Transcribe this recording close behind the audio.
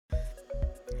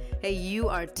Hey, you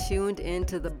are tuned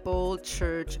into the Bold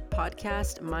Church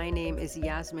podcast. My name is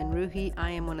Yasmin Ruhi.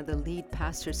 I am one of the lead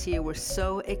pastors here. We're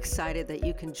so excited that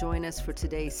you can join us for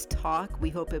today's talk. We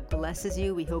hope it blesses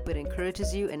you. We hope it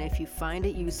encourages you. And if you find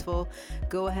it useful,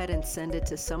 go ahead and send it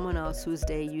to someone else whose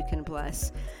day you can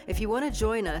bless. If you want to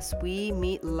join us, we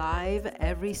meet live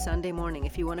every Sunday morning.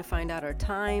 If you want to find out our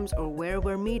times or where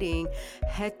we're meeting,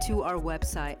 head to our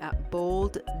website at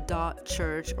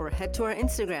bold.church or head to our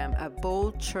Instagram at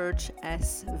boldchurchsv.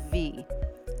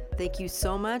 Thank you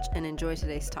so much and enjoy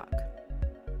today's talk.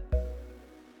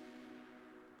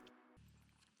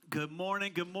 Good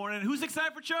morning, good morning. Who's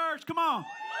excited for church? Come on.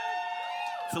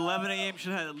 It's 11 a.m.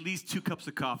 Should have at least 2 cups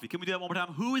of coffee. Can we do that one more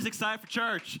time? Who is excited for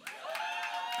church?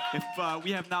 If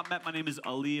we have not met, my name is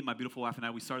Ali, and my beautiful wife and I,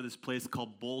 we started this place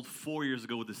called Bold 4 years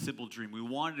ago with a simple dream. We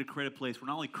wanted to create a place where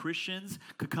not only Christians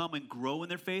could come and grow in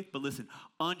their faith, but listen,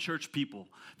 unchurched people.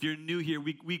 If you're new here,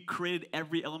 we created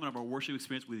every element of our worship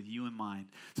experience with you in mind.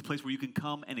 It's a place where you can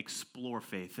come and explore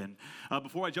faith. And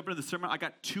before I jump into the sermon, I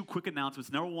got 2 quick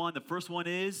announcements. Number 1, the first one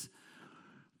is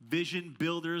Vision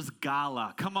Builders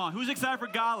Gala. Come on, who's excited for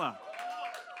Gala?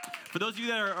 For those of you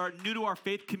that are new to our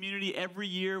faith community, every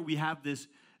year we have this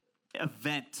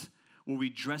event where we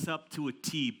dress up to a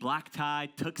T, black tie,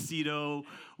 tuxedo.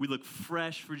 We look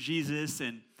fresh for Jesus,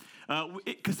 and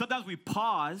because sometimes we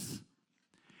pause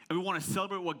and we want to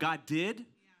celebrate what God did,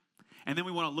 and then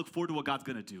we want to look forward to what God's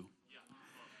going to do.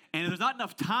 And there's not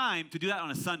enough time to do that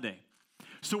on a Sunday,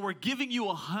 so we're giving you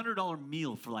a $100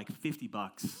 meal for like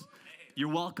 $50. You're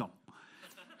welcome.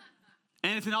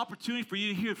 And it's an opportunity for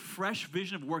you to hear a fresh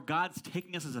vision of where God's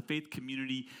taking us as a faith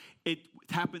community. It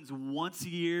happens once a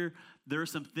year. There are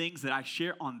some things that I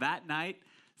share on that night.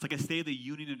 It's like a State of the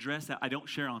Union address that I don't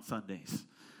share on Sundays.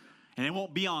 And it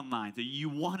won't be online. So you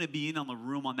want to be in on the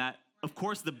room on that. Of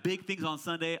course, the big things on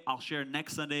Sunday, I'll share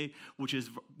next Sunday, which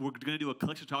is we're going to do a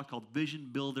collection talk called Vision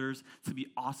Builders. It's going to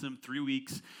be awesome, 3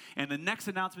 weeks. And the next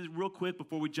announcement, real quick,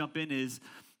 before we jump in, is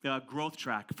Growth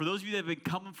Track. For those of you that have been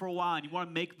coming for a while and you want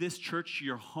to make this church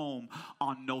your home,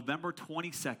 on November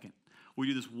 22nd, we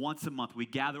do this once a month. We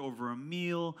gather over a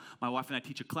meal. My wife and I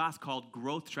teach a class called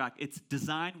Growth Track. It's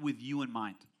designed with you in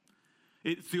mind.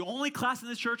 It's the only class in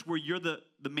this church where you're the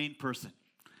main person.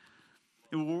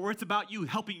 Where it's about you,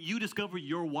 helping you discover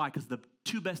your why, because the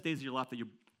 2 best days of your life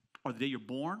are the day you're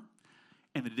born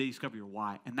and the day you discover your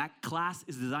why. And that class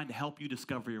is designed to help you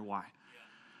discover your why.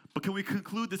 But can we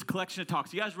conclude this collection of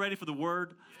talks? You guys ready for the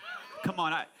word? Yeah. Come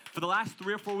on. For the last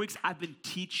 3 or 4 weeks, I've been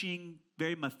teaching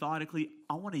very methodically.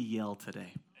 I want to yell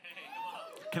today.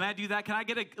 Can I do that? Can I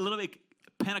get a little bit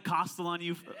Pentecostal on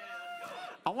you?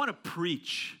 I want to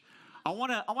preach. I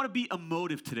want to be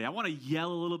emotive today. I want to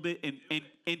yell a little bit and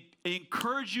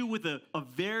encourage you with a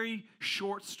very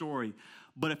short story.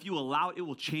 But if you allow it, it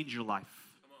will change your life.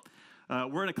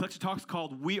 We're in a collection of talks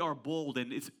called We Are Bold,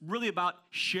 and it's really about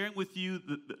sharing with you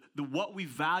the what we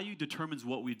value determines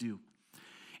what we do.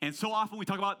 And so often we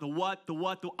talk about the what, I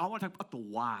want to talk about the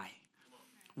why.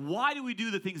 Why do we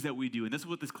do the things that we do? And this is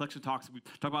what this collection of talks, we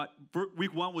talk about.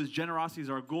 Week 1 was generosity is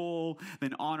our goal,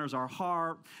 then honor is our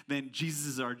heart, then Jesus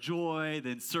is our joy,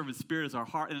 then servant spirit is our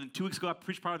heart. And then 2 weeks ago, I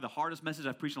preached probably the hardest message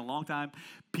I've preached in a long time.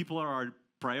 People are our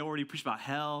priority, preached about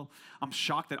hell. I'm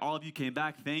shocked that all of you came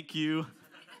back. Thank you.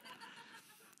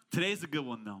 Today's a good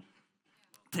one, though.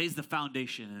 Today's the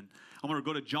foundation. And I'm going to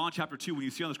go to John chapter 2. When you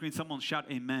see on the screen, someone shout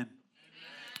amen. Amen.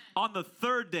 On the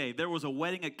 3rd day, there was a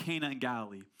wedding at Cana in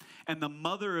Galilee, and the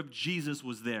mother of Jesus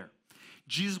was there.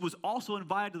 Jesus was also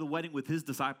invited to the wedding with his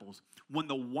disciples. When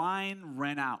the wine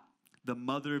ran out, the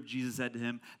mother of Jesus said to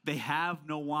him, "They have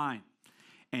no wine."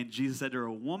 And Jesus said to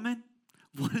her, "Woman,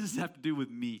 what does this have to do with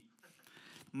me?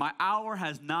 My hour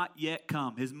has not yet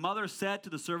come." His mother said to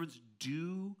the servants,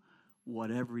 "Do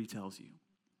whatever he tells you."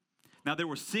 Now there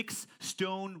were 6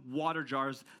 stone water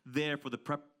jars there for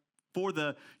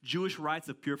the Jewish rites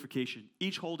of purification,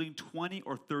 each holding 20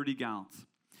 or 30 gallons.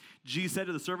 Jesus said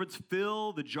to the servants,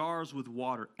 "Fill the jars with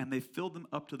water," and they filled them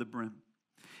up to the brim.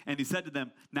 And he said to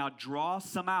them, "Now draw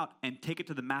some out and take it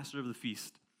to the master of the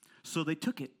feast." So they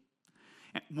took it.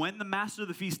 And when the master of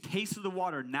the feast tasted the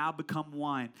water, now become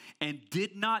wine, and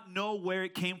did not know where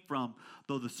it came from,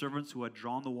 though the servants who had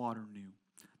drawn the water knew,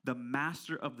 the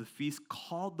master of the feast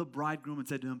called the bridegroom and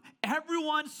said to him,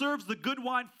 "Everyone serves the good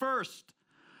wine first.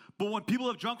 But when people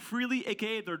have drunk freely,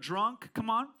 a.k.a. they're drunk, come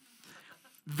on,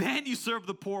 then you serve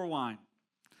the poor wine.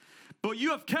 But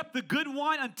you have kept the good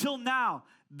wine until now.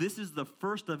 This is the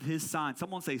first of his signs."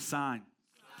 Someone say sign.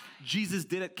 Jesus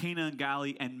did at Cana in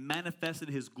Galilee and manifested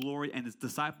his glory, and his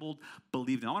disciples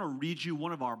believed him. I want to read you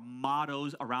one of our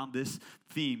mottos around this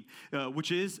theme,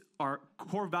 which is our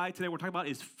core value today we're talking about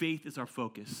is faith is our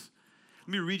focus.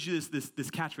 Let me read you this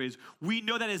catchphrase. We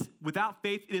know that without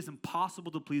faith, it is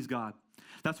impossible to please God.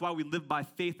 That's why we live by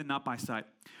faith and not by sight.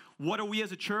 What are we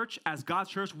as a church? As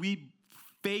God's church,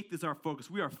 faith is our focus.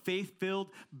 We are faith-filled,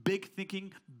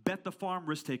 big-thinking, bet-the-farm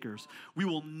risk takers. We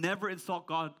will never insult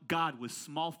God with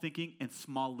small thinking and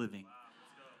small living.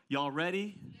 Y'all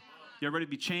ready? Y'all ready to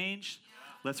be changed?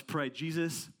 Let's pray.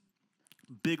 Jesus,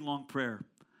 big, long prayer.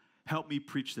 Help me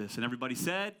preach this. And everybody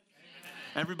said?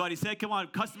 Everybody said, come on,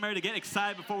 customary to get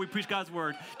excited before we preach God's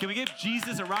word. Can we give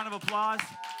Jesus a round of applause?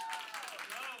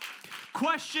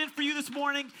 Question for you this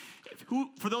morning.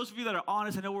 For those of you that are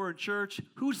honest, I know we're in church,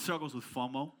 who struggles with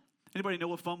FOMO? Anybody know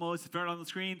what FOMO is? If you're on the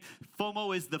screen,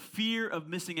 FOMO is the fear of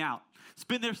missing out. It's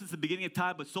been there since the beginning of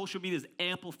time, but social media has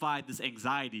amplified this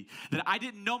anxiety that I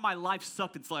didn't know my life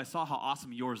sucked until I saw how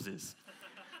awesome yours is.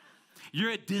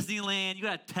 You're at Disneyland, you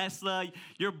got a Tesla,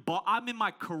 I'm in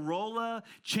my Corolla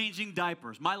changing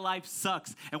diapers. My life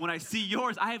sucks. And when I see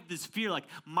yours, I have this fear like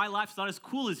my life's not as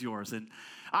cool as yours. And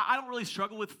I don't really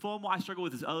struggle with FOMO. I struggle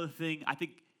with this other thing I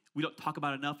think we don't talk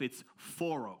about enough. It's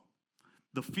FORO,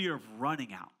 the fear of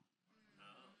running out.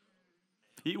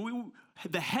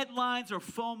 The headlines are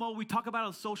FOMO. We talk about it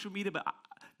on social media, but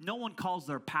no one calls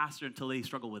their pastor until they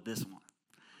struggle with this one.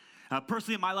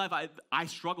 Personally, in my life, I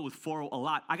struggle with FOMO a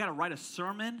lot. I got to write a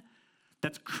sermon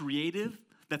that's creative,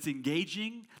 that's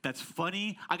engaging, that's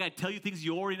funny. I got to tell you things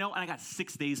you already know, and I got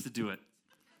 6 days to do it.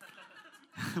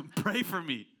 Pray for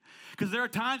me. Because there are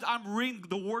times I'm reading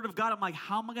the Word of God. I'm like,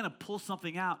 how am I going to pull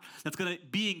something out that's going to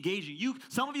be engaging?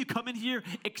 Some of you come in here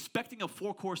expecting a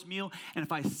 4-course meal, and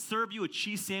if I serve you a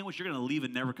cheese sandwich, you're going to leave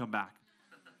and never come back.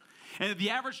 And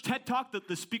the average TED Talk,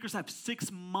 the speakers have 6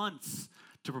 months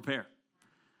to prepare.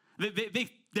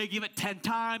 They give it 10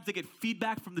 times. They get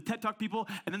feedback from the TED Talk people,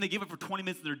 and then they give it for 20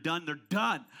 minutes, and they're done. They're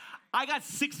done. I got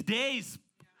 6 days.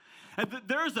 And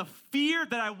there's a fear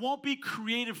that I won't be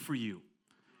creative for you.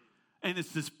 And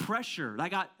it's this pressure.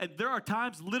 And there are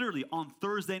times, literally, on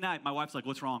Thursday night, my wife's like,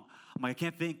 what's wrong? I'm like, I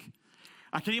can't think.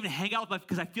 I can't even hang out with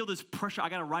because I feel this pressure. I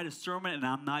got to write a sermon, and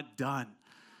I'm not done.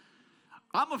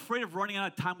 I'm afraid of running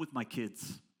out of time with my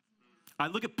kids. I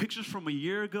look at pictures from a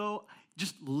year ago,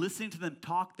 just listening to them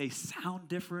talk, they sound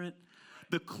different.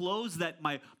 The clothes that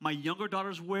my younger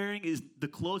daughter's wearing is the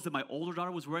clothes that my older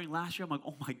daughter was wearing last year. I'm like,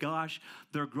 oh my gosh,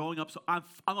 they're growing up. So I'm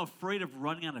afraid of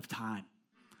running out of time.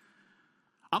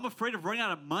 I'm afraid of running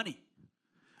out of money.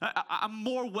 I'm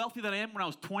more wealthy than I am when I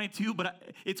was 22, but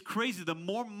it's crazy. The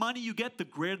more money you get, the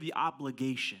greater the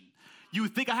obligation. You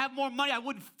would think I have more money, I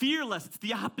wouldn't fear less. It's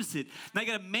the opposite. And I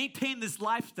got to maintain this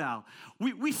lifestyle.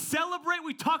 We celebrate,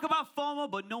 we talk about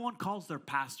FOMO, but no one calls their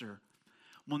pastor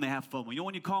when they have FOMO. You know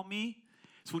when you call me?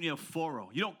 It's when you have FORO.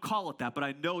 You don't call it that, but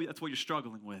I know that's what you're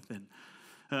struggling with. And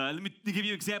let me give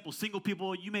you an example. Single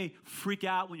people, you may freak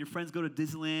out when your friends go to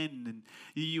Disneyland, and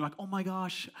you're like, oh my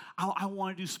gosh, I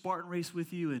want to do Spartan race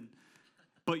with you.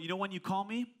 But you know when you call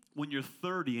me? When you're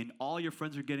 30 and all your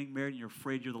friends are getting married and you're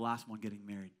afraid you're the last one getting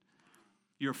married.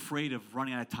 You're afraid of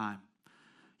running out of time.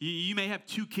 You may have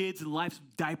 2 kids and life's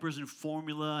diapers and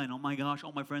formula, and oh my gosh,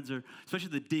 all my friends are, especially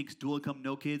the dinks, dual income,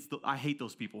 no kids. I hate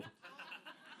those people.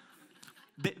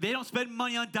 They don't spend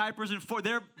money on diapers and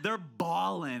they're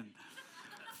balling.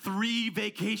 3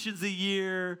 vacations a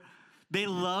year. They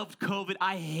loved COVID.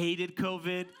 I hated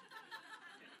COVID.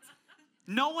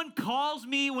 No one calls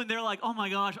me when they're like, oh my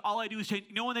gosh, all I do is change.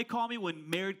 You know when they call me? When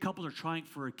married couples are trying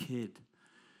for a kid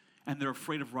and they're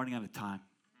afraid of running out of time.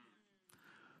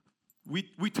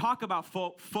 We talk about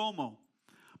FOMO,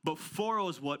 but FORO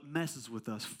is what messes with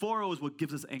us. FORO is what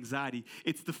gives us anxiety.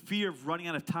 It's the fear of running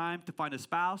out of time to find a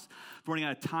spouse, running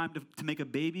out of time to make a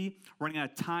baby, running out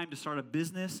of time to start a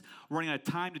business, running out of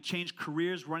time to change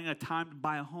careers, running out of time to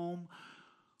buy a home.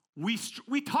 We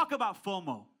talk about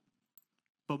FOMO,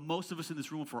 but most of us in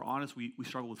this room, if we're honest, we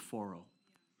struggle with FORO.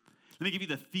 Let me give you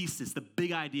the thesis, the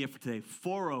big idea for today.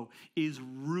 FORO is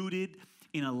rooted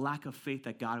in a lack of faith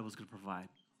that God was going to provide.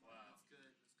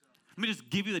 Let me just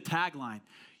give you the tagline.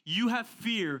 You have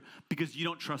fear because you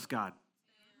don't trust God.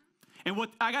 And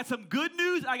I got some good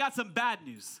news, I got some bad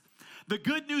news. The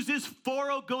good news is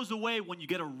FORO goes away when you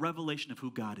get a revelation of who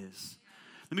God is.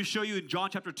 Let me show you in John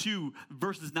chapter 2,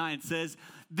 verses 9. It says,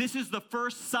 this is the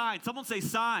first sign. Someone say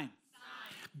sign.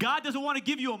 God doesn't want to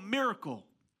give you a miracle.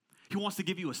 He wants to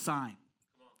give you a sign.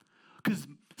 Because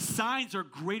signs are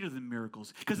greater than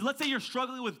miracles. Because let's say you're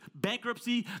struggling with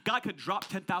bankruptcy. God could drop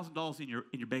 $10,000 in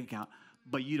your bank account,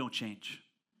 but you don't change.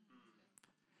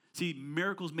 See,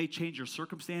 miracles may change your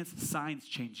circumstance. Signs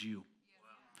change you.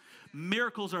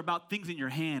 Miracles are about things in your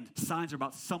hand. Signs are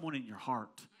about someone in your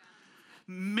heart.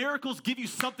 Miracles give you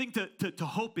something to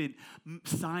hope in.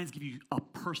 Signs give you a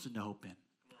person to hope in.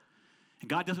 And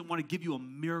God doesn't want to give you a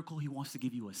miracle. He wants to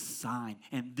give you a sign.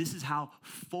 And this is how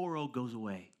Pharaoh goes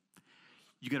away.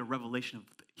 You get a revelation of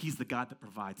he's the God that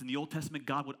provides. In the Old Testament,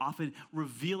 God would often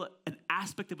reveal an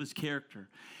aspect of his character.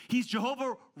 He's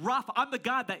Jehovah Rapha. I'm the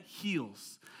God that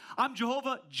heals. I'm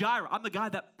Jehovah Jireh. I'm the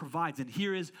God that provides. And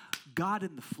here is God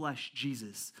in the flesh,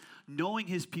 Jesus, knowing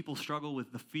his people struggle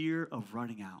with the fear of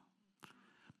running out.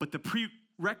 But the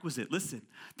prerequisite, listen,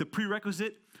 the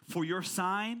prerequisite for your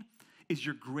sign is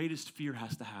your greatest fear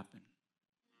has to happen.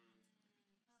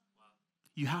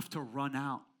 You have to run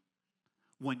out.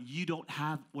 When you don't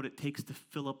have what it takes to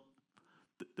fill up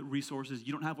the resources,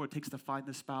 you don't have what it takes to find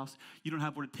the spouse, you don't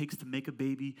have what it takes to make a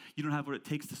baby, you don't have what it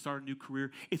takes to start a new career.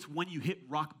 It's when you hit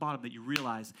rock bottom that you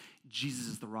realize Jesus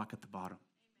is the rock at the bottom.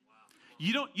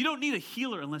 Wow. You don't need a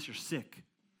healer unless you're sick.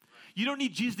 You don't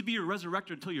need Jesus to be your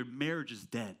resurrector until your marriage is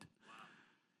dead.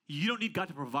 You don't need God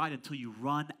to provide until you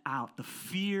run out. The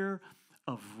fear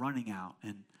of running out.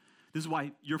 And this is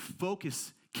why your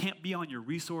focus can't be on your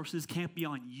resources, can't be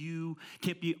on you,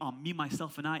 can't be on me,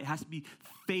 myself, and I. It has to be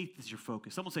faith is your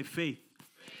focus. Someone say faith.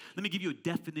 Let me give you a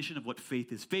definition of what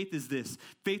faith is. Faith is this.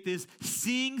 Faith is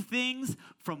seeing things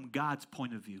from God's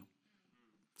point of view.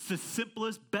 It's the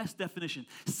simplest, best definition.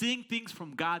 Seeing things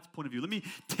from God's point of view. Let me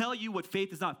tell you what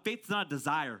faith is not. Faith is not a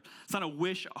desire. It's not a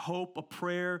wish, a hope, a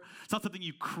prayer. It's not something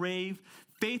you crave.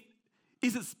 Faith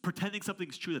isn't pretending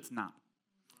something's true that's not.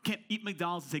 You can't eat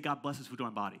McDonald's and say, God bless this food to my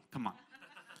body. Come on.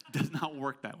 It does not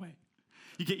work that way.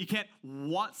 You can't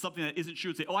want something that isn't true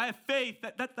and say, oh, I have faith.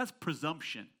 That's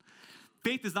presumption.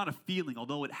 Faith is not a feeling.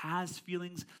 Although it has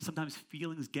feelings, sometimes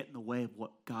feelings get in the way of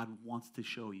what God wants to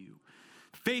show you.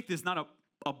 Faith is not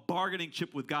a bargaining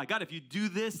chip with God. God, if you do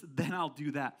this, then I'll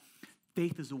do that.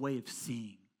 Faith is a way of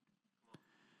seeing.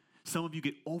 Some of you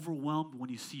get overwhelmed when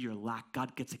you see your lack.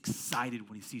 God gets excited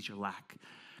when he sees your lack.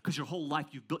 Because your whole life,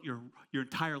 you've built your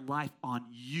entire life on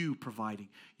you providing,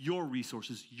 your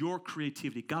resources, your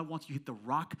creativity. God wants you to hit the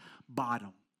rock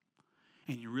bottom,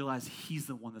 and you realize he's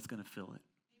the one that's going to fill it.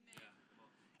 Amen.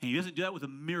 And he doesn't do that with a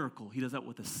miracle. He does that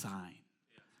with a sign.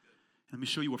 Let me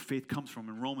show you where faith comes from.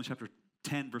 In Romans chapter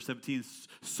 10, verse 17,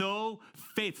 so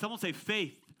faith, someone say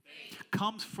faith,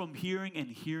 comes from hearing and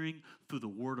hearing through the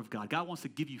word of God. God wants to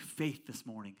give you faith this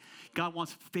morning. God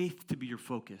wants faith to be your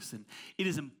focus. And it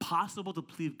is impossible to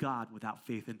please God without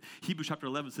faith. And Hebrews chapter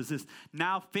 11 says this,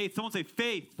 now faith, someone say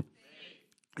faith,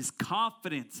 is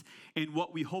confidence in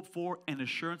what we hope for and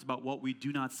assurance about what we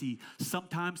do not see.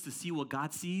 Sometimes to see what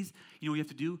God sees, you know what you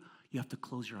have to do? You have to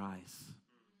close your eyes.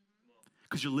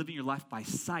 Because you're living your life by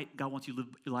sight. God wants you to live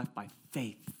your life by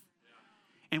faith.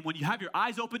 And when you have your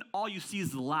eyes open, all you see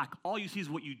is the lack. All you see is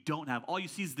what you don't have. All you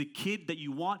see is the kid that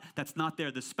you want that's not there.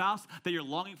 The spouse that you're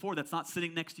longing for that's not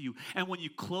sitting next to you. And when you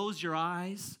close your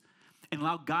eyes and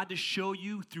allow God to show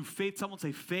you through faith, someone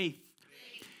say faith,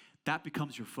 that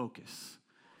becomes your focus.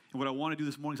 And what I want to do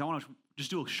this morning is I want to just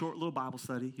do a short little Bible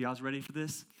study. You guys ready for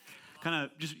this? Kind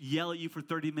of just yell at you for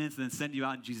 30 minutes and then send you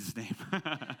out in Jesus' name.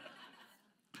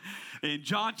 In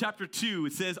John chapter 2,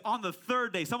 it says, on the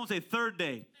third day, someone say third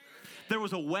day. There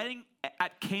was a wedding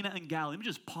at Cana in Galilee. Let me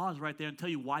just pause right there and tell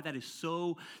you why that is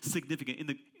so significant.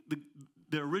 In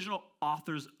the original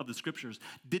authors of the scriptures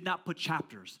did not put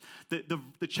chapters.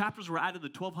 The chapters were added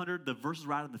in the 1200s. The verses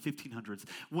were added in the 1500s.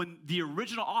 When the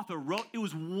original author wrote, it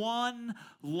was one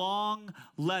long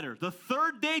letter. The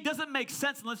third day doesn't make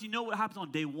sense unless you know what happens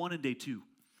on day 1 and day 2.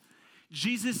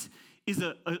 Jesus is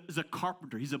a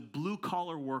carpenter. He's a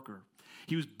blue-collar worker.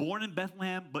 He was born in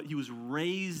Bethlehem, but he was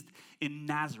raised in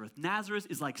Nazareth. Nazareth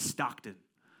is like Stockton.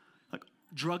 Like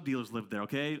drug dealers lived there,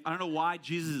 okay? I don't know why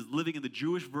Jesus is living in the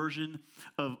Jewish version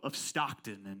of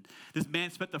Stockton. And this man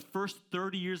spent the first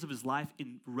 30 years of his life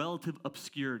in relative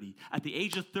obscurity. At the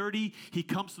age of 30, he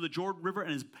comes to the Jordan River,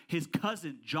 and his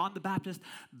cousin, John the Baptist,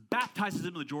 baptizes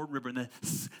him in the Jordan River. And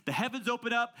the heavens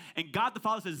open up, and God the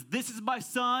Father says, this is my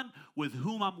son with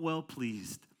whom I'm well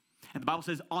pleased. And the Bible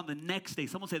says on the next day,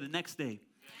 someone say the next day,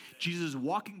 Jesus is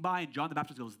walking by and John the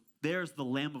Baptist goes, there's the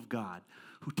Lamb of God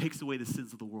who takes away the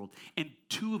sins of the world. And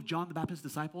 2 of John the Baptist's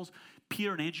disciples,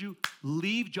 Peter and Andrew,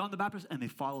 leave John the Baptist and they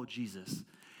follow Jesus.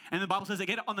 And the Bible says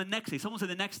again on the next day, someone say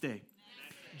the next day,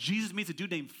 Jesus meets a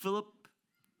dude named Philip.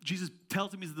 Jesus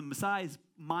tells him he's the Messiah. His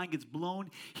mind gets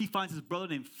blown. He finds his brother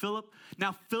named Philip.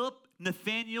 Now Philip,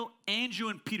 Nathaniel, Andrew,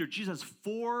 and Peter. Jesus has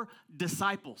 4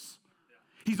 disciples.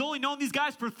 He's only known these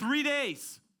guys for 3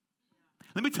 days.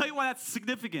 Let me tell you why that's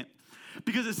significant.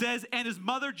 Because it says, and his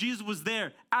mother, Jesus, was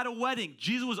there at a wedding.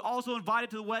 Jesus was also invited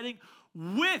to the wedding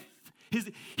with he's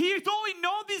only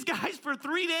known these guys for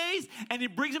 3 days, and he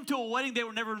brings them to a wedding they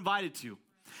were never invited to.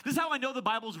 This is how I know the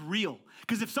Bible's real.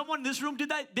 Because if someone in this room did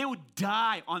that, they would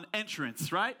die on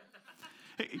entrance, right?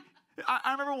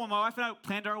 I remember when my wife and I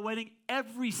planned our wedding,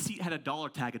 every seat had a dollar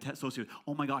tag associated.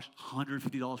 Oh my gosh,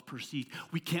 $150 per seat.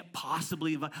 We can't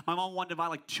possibly invite. My mom wanted to invite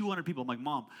like 200 people. I'm like,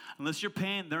 Mom, unless you're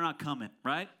paying, they're not coming,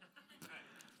 right?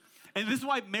 And this is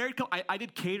why married couple, I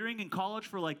did catering in college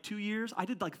for like 2 years. I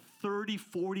did like 30,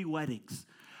 40 weddings.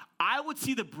 I would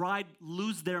see the bride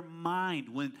lose their mind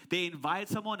when they invited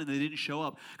someone and they didn't show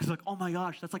up. Because like, oh my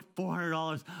gosh, that's like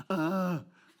 $400.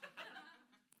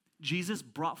 Jesus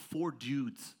brought 4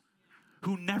 dudes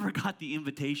who never got the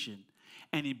invitation.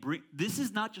 And this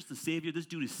is not just a savior, this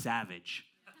dude is savage.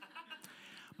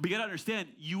 But you gotta understand,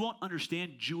 you won't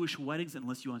understand Jewish weddings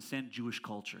unless you understand Jewish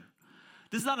culture.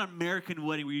 This is not an American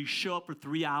wedding where you show up for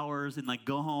 3 hours and like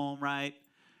go home, right?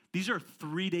 These are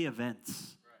 3-day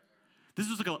events. This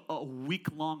was like a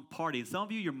week-long party. And some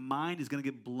of you, your mind is going to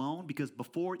get blown because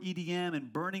before EDM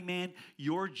and Burning Man,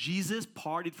 your Jesus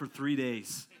partied for 3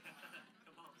 days.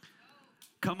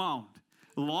 Come on.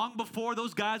 Long before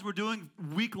those guys were doing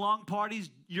week-long parties,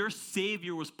 your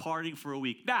Savior was partying for a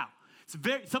week. Now,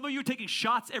 some of you are taking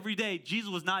shots every day. Jesus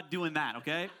was not doing that,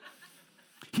 okay?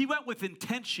 He went with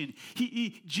intention.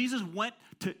 Jesus went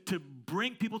to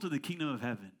bring people to the kingdom of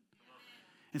heaven.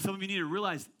 And some of you need to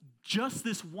realize just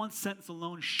this one sentence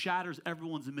alone shatters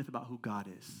everyone's myth about who God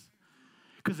is.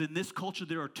 Because in this culture,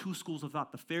 there are 2 schools of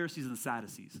thought, the Pharisees and the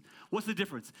Sadducees. What's the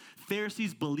difference?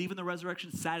 Pharisees believe in the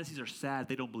resurrection. Sadducees are sad.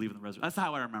 They don't believe in the resurrection. That's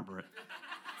how I remember it.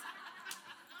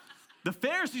 The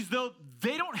Pharisees, though,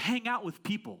 they don't hang out with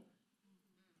people.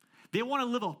 They want to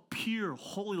live a pure,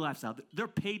 holy lifestyle. They're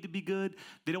paid to be good.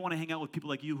 They don't want to hang out with people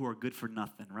like you who are good for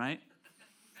nothing, right?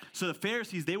 So the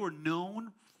Pharisees, they were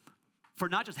known for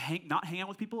not just not hanging out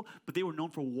with people, but they were known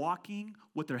for walking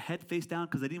with their head face down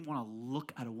because they didn't want to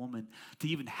look at a woman to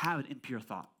even have an impure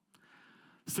thought.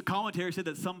 So commentary said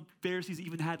that some Pharisees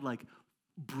even had like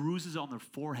bruises on their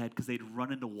forehead because they'd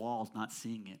run into walls not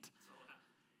seeing it.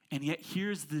 And yet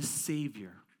here's this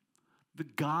Savior, the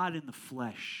God in the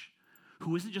flesh,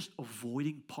 who isn't just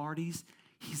avoiding parties,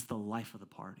 he's the life of the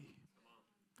party.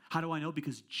 How do I know?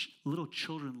 Because little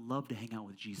children love to hang out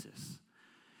with Jesus.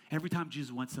 Every time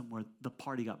Jesus went somewhere, the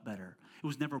party got better. It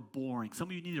was never boring. Some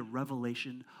of you need a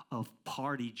revelation of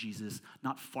party Jesus,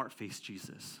 not fart-face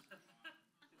Jesus.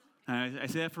 And I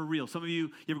say that for real. Some of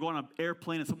you ever go on an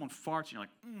airplane and someone farts and you're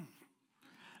like,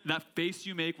 That face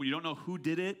you make when you don't know who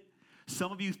did it,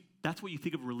 some of you, that's what you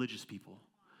think of religious people.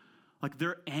 Like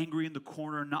they're angry in the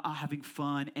corner, not having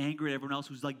fun, angry at everyone else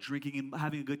who's like drinking and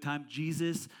having a good time.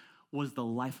 Jesus was the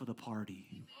life of the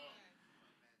party.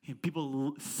 And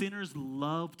sinners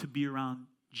love to be around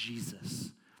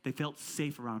Jesus. They felt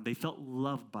safe around him. They felt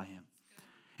loved by him.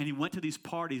 And he went to these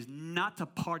parties not to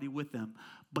party with them,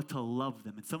 but to love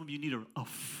them. And some of you need a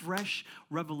fresh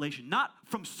revelation, not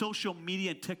from social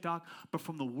media and TikTok, but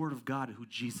from the Word of God, who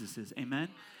Jesus is. Amen?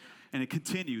 And it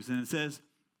continues, and it says,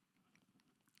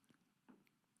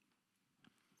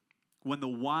 when the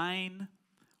wine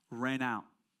ran out,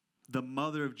 the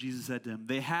mother of Jesus said to him,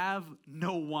 they have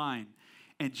no wine.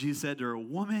 And Jesus said to her,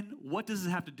 woman, what does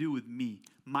this have to do with me?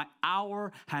 My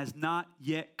hour has not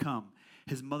yet come.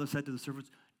 His mother said to the servants,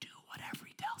 do whatever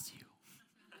he tells you.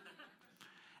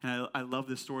 And I love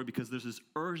this story because there's this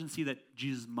urgency that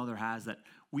Jesus' mother has that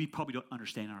we probably don't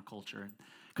understand in our culture.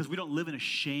 Because we don't live in a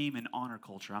shame and honor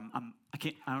culture. I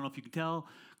don't know if you can tell.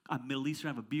 I'm Middle Eastern,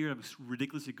 I have a beard, I'm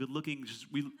ridiculously good looking.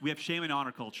 We have shame and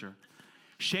honor culture.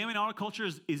 Shame and honor culture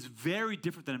is very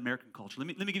different than American culture. Let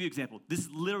me give you an example. This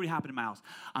literally happened in my house.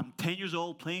 I'm 10 years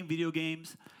old playing video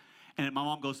games, and my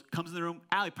mom comes in the room,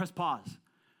 Allie, press pause.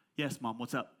 Yes, Mom,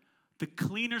 what's up? The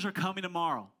cleaners are coming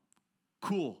tomorrow.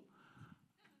 Cool.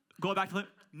 Go back to the,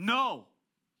 no.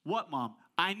 What, Mom?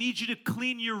 I need you to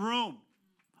clean your room.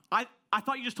 I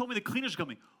thought you just told me the cleaners are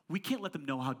coming. We can't let them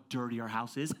know how dirty our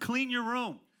house is. Clean your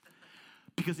room.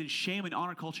 Because in shame and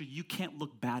honor culture, you can't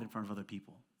look bad in front of other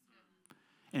people.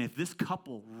 And if this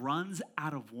couple runs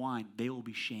out of wine, they will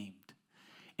be shamed.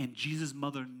 And Jesus'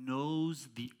 mother knows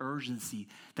the urgency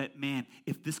that, man,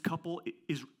 if this couple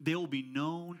they will be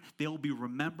known, they will be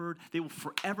remembered, they will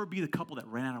forever be the couple that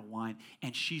ran out of wine,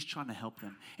 and she's trying to help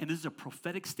them. And this is a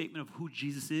prophetic statement of who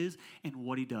Jesus is and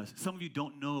what he does. Some of you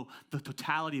don't know the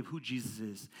totality of who Jesus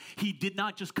is. He did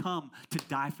not just come to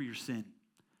die for your sin.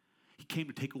 He came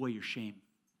to take away your shame.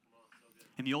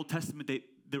 In the Old Testament, the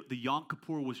Yom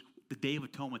Kippur was the Day of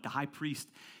Atonement. The high priest,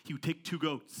 he would take 2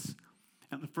 goats,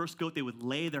 And the first goat, they would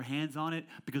lay their hands on it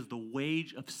because the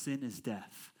wage of sin is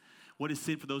death. What is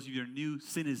sin? For those of you that are new,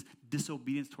 sin is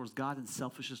disobedience towards God and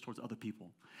selfishness towards other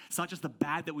people. It's not just the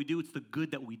bad that we do, it's the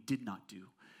good that we did not do.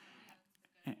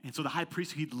 And so the high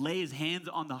priest, he'd lay his hands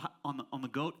on the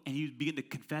goat, and he would begin to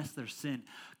confess their sin.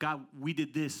 God, we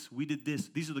did this.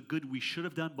 These are the good we should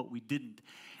have done, but we didn't.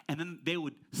 And then they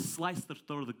would slice the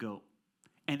throat of the goat,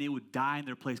 and it would die in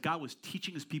their place. God was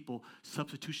teaching his people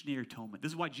substitutionary atonement.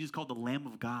 This is why Jesus called the Lamb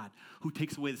of God, who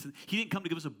takes away the sin. He didn't come to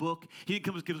give us a book. He didn't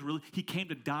come to give us religion. He came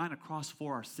to die on a cross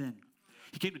for our sin.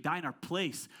 He came to die in our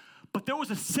place. But there was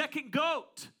a second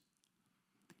goat,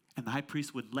 and the high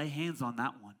priest would lay hands on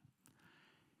that one.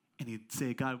 And he'd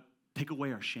say, God, take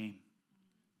away our shame.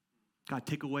 God,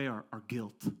 take away our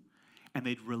guilt. And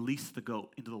they'd release the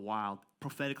goat into the wild,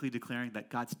 prophetically declaring that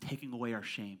God's taking away our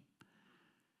shame.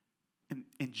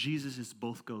 And Jesus is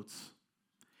both goats.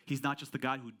 He's not just the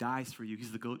God who dies for you.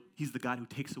 He's the goat. He's the God who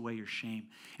takes away your shame.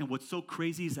 And what's so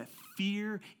crazy is that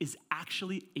fear is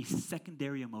actually a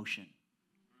secondary emotion.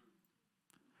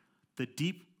 The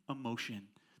deep emotion,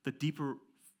 the deeper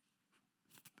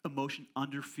emotion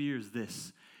under fear is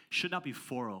this. Should not be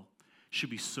phoro, should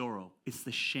be sorrow. It's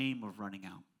the shame of running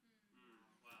out.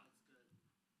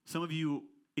 Some of you,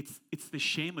 it's the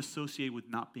shame associated with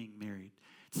not being married.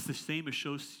 It's the shame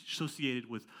associated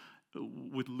with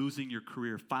losing your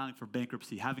career, filing for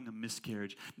bankruptcy, having a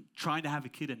miscarriage, trying to have a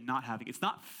kid and not having it. It's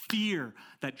not fear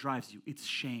that drives you, it's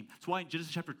shame. That's why in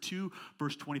Genesis chapter 2,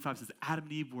 verse 25 says, Adam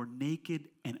and Eve were naked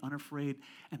and unafraid,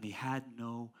 and they had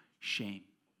no shame.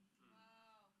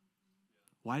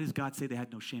 Why does God say they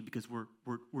had no shame? Because we're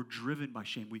driven by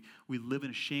shame. We live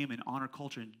in a shame and honor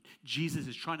culture. And Jesus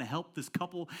is trying to help this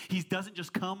couple. He doesn't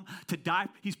just come to die.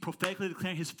 He's prophetically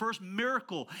declaring his first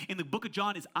miracle in the book of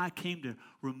John is, I came to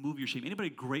remove your shame.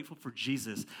 Anybody grateful for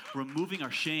Jesus removing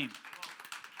our shame?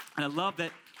 And I love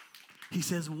that he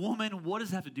says, woman, what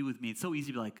does it have to do with me? It's so easy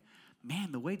to be like,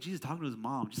 man, the way Jesus is talking to his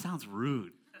mom just sounds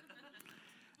rude.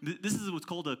 This is what's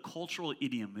called a cultural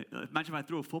idiom. Imagine if I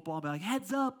threw a football and be like,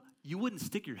 heads up. You wouldn't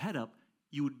stick your head up.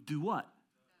 You would do what?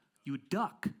 You would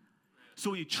duck. So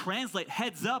when you translate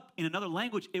heads up in another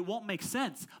language, it won't make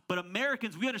sense. But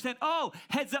Americans, we understand, oh,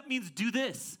 heads up means do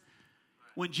this.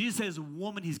 When Jesus says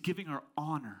woman, he's giving her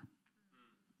honor.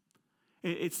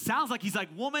 It sounds like he's like,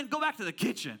 woman, go back to the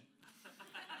kitchen.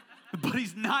 But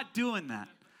he's not doing that.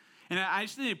 And I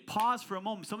just need to pause for a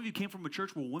moment. Some of you came from a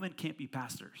church where women can't be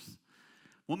pastors.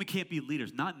 Women can't be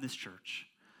leaders, not in this church.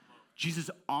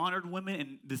 Jesus honored women,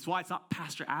 and this is why it's not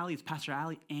Pastor Ali, it's Pastor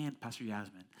Ali and Pastor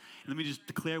Yasmin. And let me just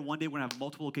declare one day we're going to have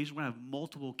multiple occasions, we're going to have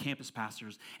multiple campus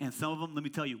pastors, and some of them, let me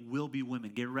tell you, will be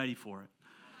women. Get ready for it.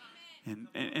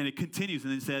 And it continues,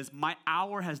 and it says, my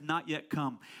hour has not yet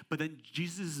come. But then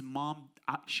Jesus' mom,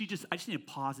 I just need to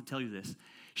pause and tell you this.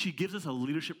 She gives us a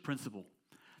leadership principle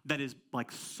that is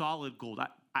like solid gold.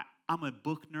 I'm a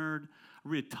book nerd. I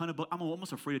read a ton of books. I'm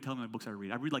almost afraid to tell them the books I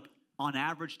read. I read like on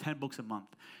average, 10 books a month.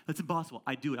 That's impossible.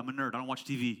 I do it. I'm a nerd. I don't watch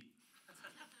TV.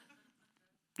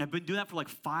 I've been doing that for like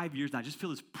 5 years now. I just feel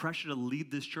this pressure to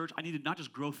lead this church. I need to not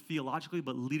just grow theologically,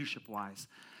 but leadership-wise.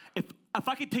 If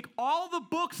I could take all the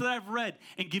books that I've read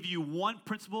and give you one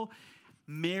principle,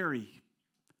 Mary,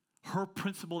 her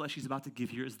principle that she's about to give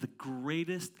here is the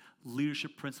greatest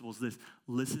leadership principle is this.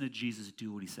 Listen to Jesus.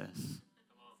 Do what he says.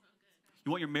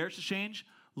 You want your marriage to change?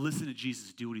 Listen to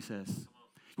Jesus. Do what he says.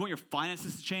 You want your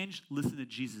finances to change? Listen to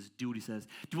Jesus. Do what he says.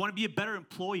 Do you want to be a better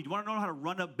employee? Do you want to know how to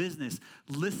run a business?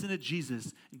 Listen to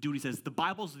Jesus and do what he says. The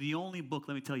Bible's the only book,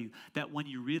 let me tell you, that when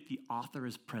you read it, the author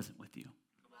is present with you.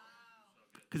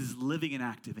 Because he's living and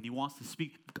active, and he wants to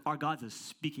speak. Our God's a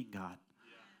speaking God.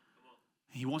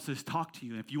 And he wants to talk to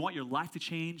you. And if you want your life to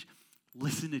change,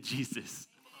 listen to Jesus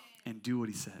and do what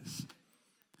he says.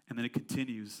 And then it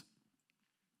continues.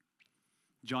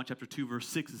 John chapter 2, verse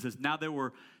 6, it says, now there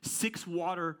were 6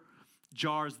 water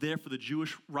jars there for the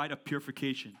Jewish rite of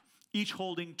purification, each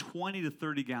holding 20 to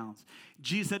 30 gallons.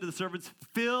 Jesus said to the servants,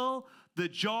 fill the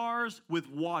jars with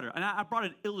water. And I brought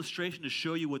an illustration to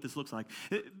show you what this looks like.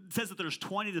 It says that there's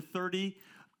 20 to 30.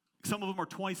 Some of them are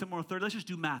 20, some are 30. Let's just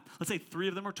do math. Let's say 3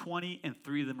 of them are 20 and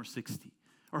 3 of them are 60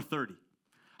 or 30.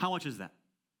 How much is that?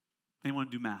 Anyone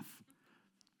do math?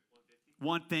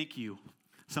 1, thank you.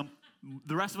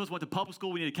 The rest of us went to public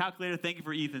school. We need a calculator. Thank you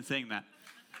for Ethan saying that.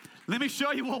 Let me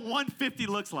show you what 150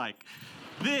 looks like.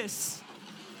 This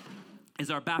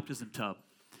is our baptism tub.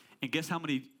 And guess how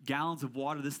many gallons of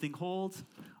water this thing holds?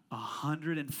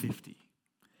 150.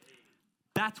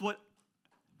 That's what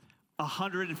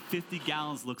 150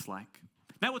 gallons looks like.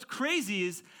 Now, what's crazy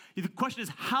is the question is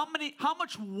how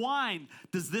much wine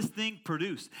does this thing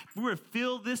produce? If we were to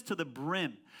fill this to the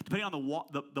brim, depending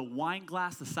on the wine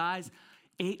glass, the size,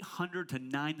 800 to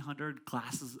 900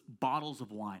 bottles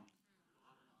of wine.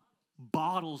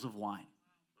 Bottles of wine.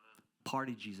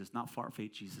 Party Jesus, not fart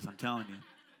fate Jesus, I'm telling you.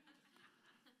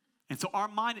 And so our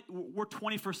mind, we're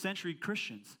 21st century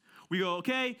Christians. We go,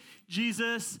 okay,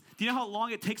 Jesus, do you know how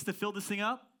long it takes to fill this thing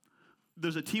up?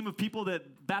 There's a team of people,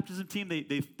 that baptism team,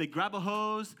 they grab a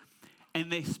hose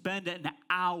and they spend an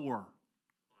hour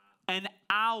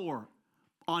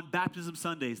on baptism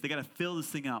Sundays. They got to fill this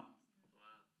thing up.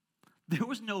 There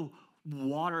was no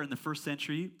water in the first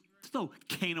century. There's no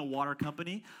Cana Water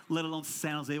Company, let alone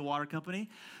San Jose Water Company.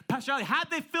 Pastor Ali, how'd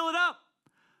they fill it up?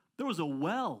 There was a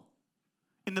well.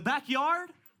 In the backyard?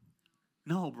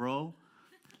 No, bro.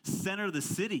 Center of the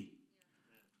city.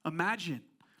 Imagine.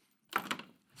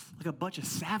 Like a bunch of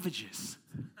savages.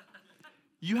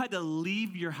 You had to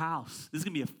leave your house. This is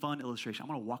going to be a fun illustration. I'm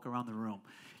going to walk around the room.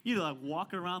 You know, like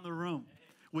walk around the room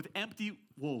with empty,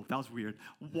 whoa, that was weird,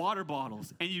 water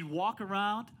bottles. And you'd walk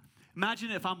around.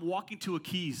 Imagine if I'm walking to a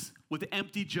Keys with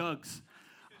empty jugs.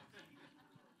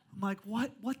 I'm like,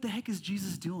 what the heck is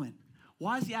Jesus doing?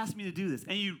 Why is he asking me to do this?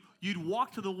 And you'd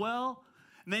walk to the well,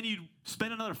 and then you'd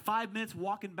spend another 5 minutes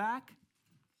walking back.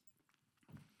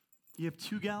 You have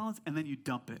 2 gallons, and then you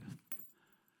dump it.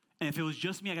 And if it was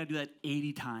just me, I got to do that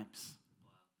 80 times.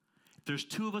 If there's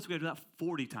 2 of us, we got to do that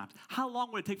 40 times. How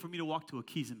long would it take for me to walk to a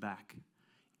Keys and back?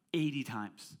 80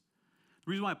 times.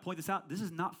 The reason why I point this out, this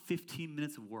is not 15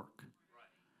 minutes of work.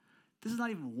 This is not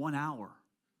even 1 hour.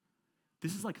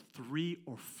 This is like 3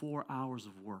 or 4 hours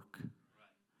of work.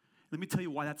 Let me tell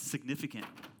you why that's significant.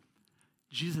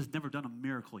 Jesus has never done a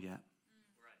miracle yet.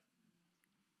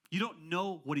 You don't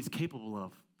know what he's capable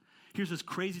of. Here's this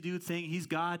crazy dude saying he's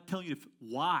God, telling you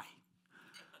why.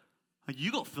 Like,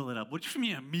 you go fill it up. What do you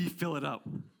mean me fill it up?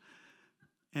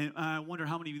 And I wonder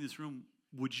how many of you in this room,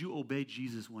 would you obey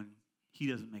Jesus when he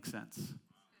doesn't make sense?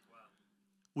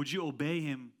 Would you obey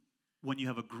him when you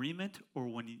have agreement, or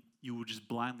when you would just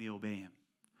blindly obey him?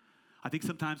 I think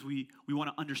sometimes we want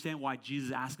to understand why Jesus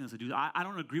is asking us to do that. I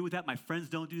don't agree with that. My friends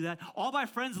don't do that. All my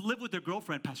friends live with their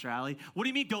girlfriend, Pastor Ali. What do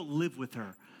you mean don't live with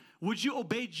her? Would you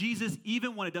obey Jesus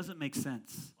even when it doesn't make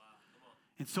sense?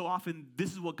 And so often,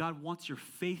 this is what God wants your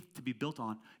faith to be built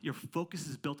on. Your focus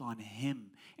is built on him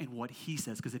and what he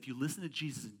says. Because if you listen to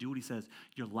Jesus and do what he says,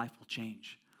 your life will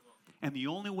change. And the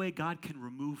only way God can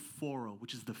remove phoro,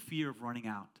 which is the fear of running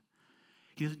out,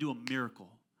 he doesn't do a miracle.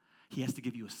 He has to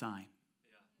give you a sign.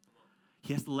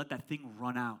 He has to let that thing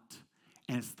run out.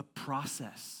 And it's the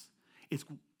process. It's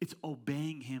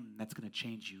obeying him that's going to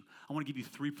change you. I want to give you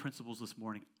 3 principles this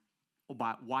morning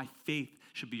about why faith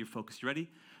should be your focus. You ready?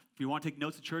 If you want to take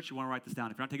notes in church, you want to write this down.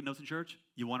 If you're not taking notes in church,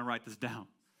 you want to write this down.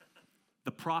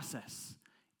 The process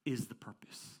is the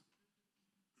purpose.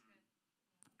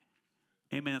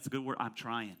 Amen, that's a good word. I'm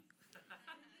trying.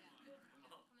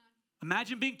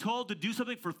 Imagine being told to do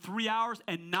something for 3 hours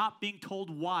and not being told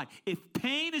why. If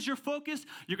pain is your focus,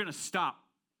 you're going to stop.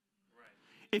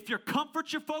 Right. If your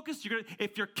comfort's your focus,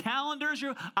 if your calendar's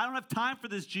I don't have time for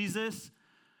this, Jesus.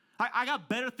 I got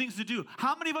better things to do.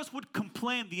 How many of us would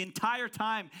complain the entire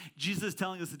time Jesus is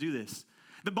telling us to do this?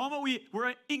 The moment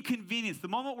we're inconvenienced, the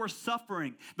moment we're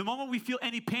suffering, the moment we feel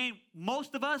any pain,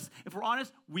 most of us, if we're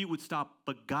honest, we would stop.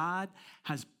 But God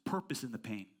has purpose in the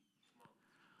pain.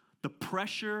 The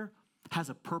pressure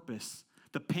has a purpose.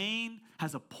 The pain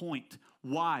has a point.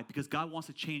 Why? Because God wants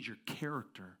to change your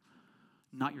character,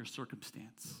 not your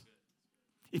circumstance.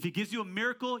 If he gives you a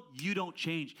miracle, you don't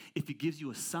change. If he gives you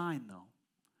a sign, though,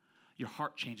 your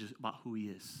heart changes about who he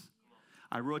is.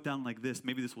 I wrote down like this.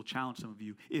 Maybe this will challenge some of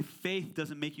you. If faith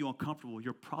doesn't make you uncomfortable,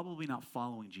 you're probably not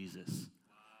following Jesus.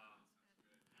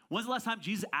 When's the last time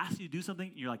Jesus asked you to do something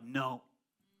and you're like, no?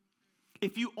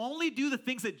 If you only do the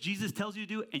things that Jesus tells you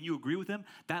to do and you agree with him,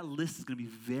 that list is going to be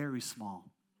very small.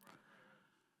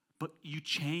 But you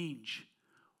change,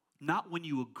 not when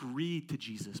you agree to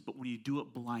Jesus, but when you do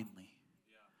it blindly.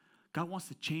 God wants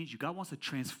to change you. God wants to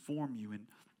transform you. And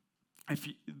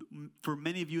for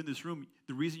many of you in this room,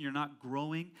 the reason you're not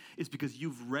growing is because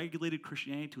you've regulated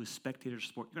Christianity to a spectator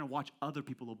sport. You're going to watch other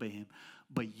people obey him,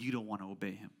 but you don't want to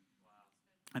obey him.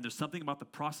 And there's something about the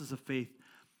process of faith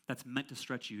that's meant to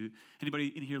stretch you. Anybody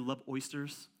in here love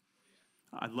oysters?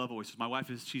 I love oysters. My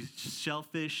wife she's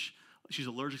shellfish. She's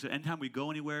allergic to anytime we go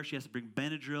anywhere, she has to bring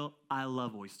Benadryl. I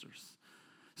love oysters,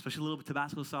 especially a little bit of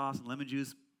Tabasco sauce and lemon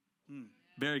juice.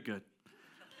 Very good.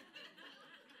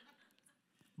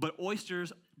 But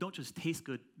oysters don't just taste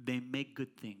good, they make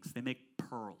good things. They make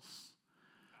pearls.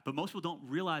 But most people don't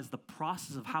realize the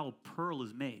process of how a pearl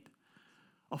is made.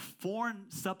 a foreign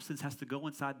substance has to go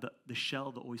inside the shell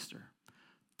of the oyster.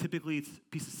 Typically, it's a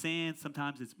piece of sand.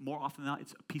 Sometimes it's more often than not,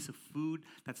 it's a piece of food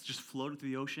that's just floating through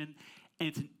the ocean. And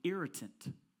it's an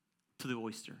irritant to the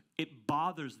oyster. It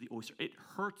bothers the oyster. It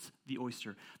hurts the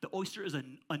oyster. The oyster is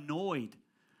annoyed.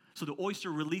 So the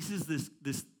oyster releases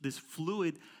this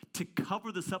fluid to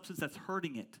cover the substance that's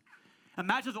hurting it.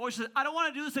 Imagine if the oyster says, I don't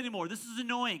want to do this anymore. This is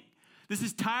annoying. This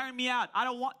is tiring me out.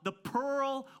 The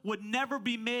pearl would never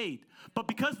be made. But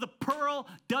because the pearl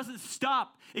doesn't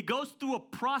stop, it goes through a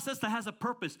process that has a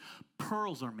purpose.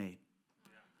 Pearls are made.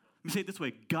 Let me say it this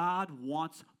way. God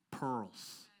wants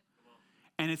pearls.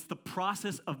 And it's the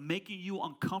process of making you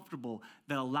uncomfortable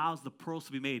that allows the pearls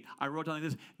to be made. I wrote down like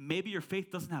this. Maybe your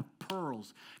faith doesn't have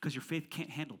pearls because your faith can't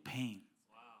handle pain.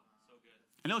 Wow, so good.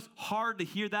 I know it's hard to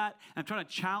hear that. And I'm trying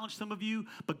to challenge some of you.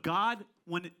 But God,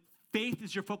 faith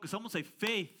is your focus. Someone say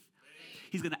faith.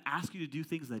 He's going to ask you to do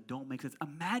things that don't make sense.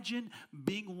 Imagine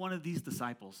being one of these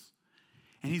disciples.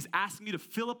 And he's asking you to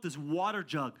fill up this water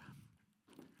jug.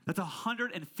 That's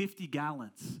 150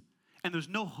 gallons. And there's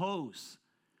no hose.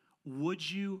 Would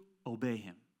you obey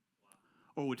him?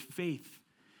 Or would faith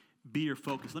be your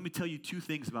focus? Let me tell you two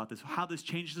things about this. How this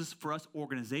changes for us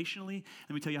organizationally.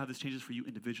 Let me tell you how this changes for you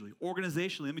individually.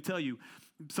 Organizationally, let me tell you.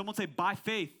 Someone say, by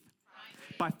faith.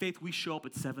 By faith, we show up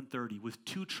at 7:30 with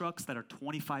 2 trucks that are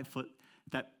 25-foot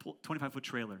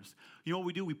trailers. You know what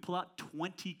we do? We pull out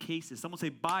 20 cases. Someone say,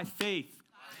 by faith.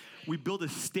 We build a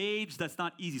stage that's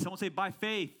not easy. Someone say, by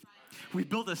faith. We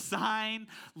build a sign,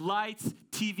 lights,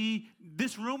 TV.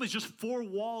 This room is just 4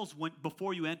 walls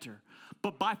before you enter.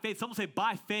 But by faith, someone say,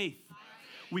 by faith.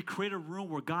 We create a room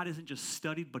where God isn't just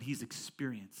studied, but he's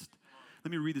experienced.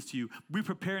 Let me read this to you. We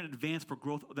prepare in advance for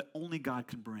growth that only God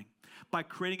can bring by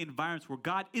creating environments where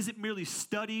God isn't merely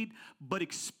studied, but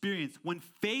experienced. When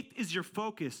faith is your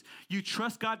focus, you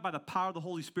trust God by the power of the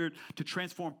Holy Spirit to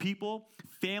transform people,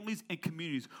 families, and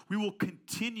communities. We will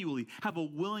continually have a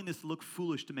willingness to look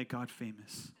foolish to make God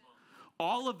famous.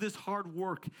 All of this hard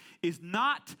work is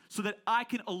not so that I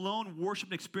can alone worship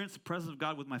and experience the presence of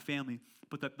God with my family,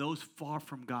 but that those far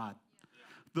from God,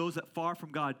 those that far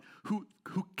from God, who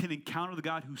can encounter the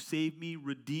God who saved me,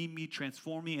 redeemed me,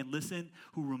 transformed me, and listen,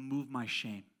 who removed my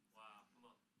shame. Wow, come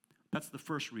on. That's the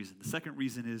first reason. The second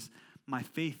reason is my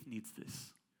faith needs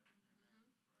this.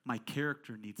 My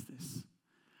character needs this.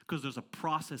 Because there's a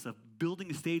process of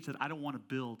building a stage that I don't want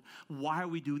to build. Why are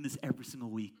we doing this every single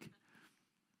week?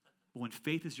 But when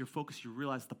faith is your focus, you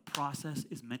realize the process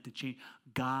is meant to change.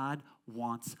 God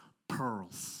wants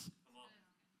pearls.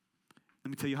 Let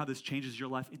me tell you how this changes your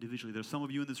life individually. There's some of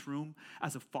you in this room,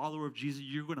 as a follower of Jesus,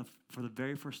 you're going to, for the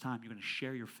very first time, you're going to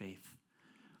share your faith.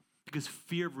 Because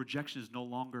fear of rejection is no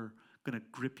longer going to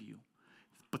grip you.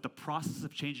 But the process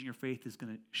of changing your faith is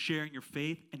going to sharing your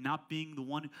faith and not being the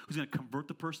one who's going to convert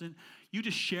the person. You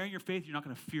just sharing your faith, you're not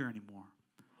going to fear anymore.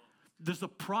 There's a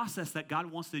process that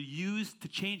God wants to use to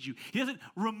change you. He doesn't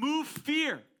remove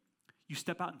fear. You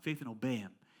step out in faith and obey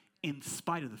him in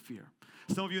spite of the fear.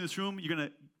 Some of you in this room, you're going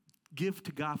to give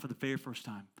to God for the very first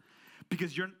time.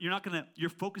 Because you're not going to, your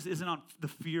focus isn't on the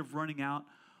fear of running out,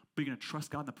 but you're going to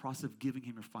trust God in the process of giving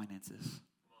him your finances.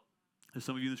 There's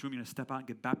some of you in this room, you're going to step out and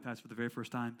get baptized for the very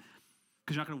first time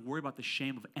because you're not going to worry about the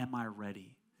shame of, am I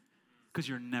ready? Because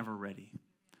you're never ready.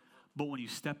 But when you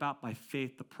step out by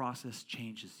faith, the process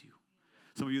changes you.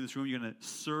 Some of you in this room, you're going to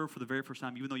serve for the very first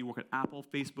time, even though you work at Apple,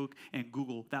 Facebook, and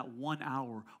Google. That 1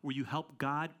 hour where you help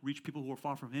God reach people who are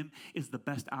far from him is the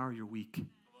best hour of your week.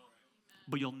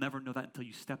 But you'll never know that until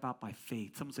you step out by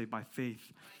faith. Someone say, by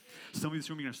faith. Some of you in this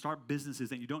room, you're going to start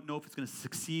businesses, and you don't know if it's going to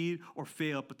succeed or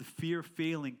fail, but the fear of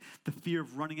failing, the fear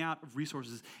of running out of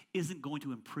resources isn't going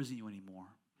to imprison you anymore.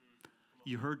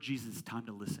 You heard Jesus, it's time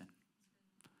to listen.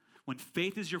 When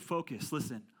faith is your focus,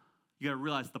 listen, you got to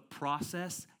realize the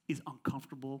process is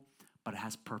uncomfortable, but it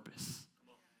has purpose.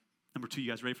 Number 2, you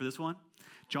guys ready for this one?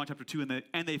 John chapter 2,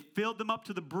 and they filled them up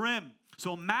to the brim.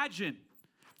 So imagine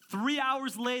 3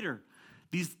 hours later,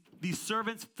 these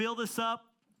servants fill this up,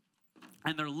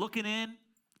 and they're looking in, and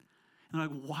they're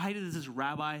like, why does this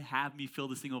rabbi have me fill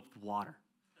this thing up with water?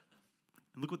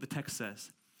 And look what the text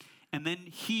says. And then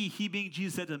he being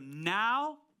Jesus, said to them,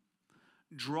 now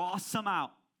draw some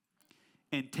out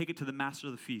and take it to the master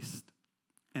of the feast.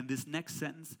 And this next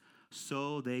sentence,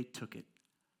 so they took it.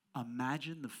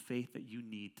 Imagine the faith that you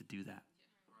need to do that.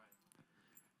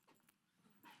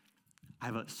 I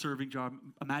have a serving jar.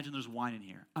 Imagine there's wine in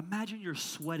here. Imagine you're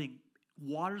sweating.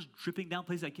 Water's dripping down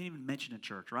places I can't even mention in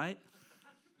church, right?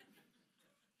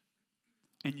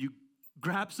 And you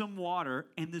grab some water,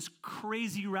 and this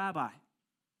crazy rabbi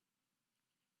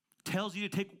tells you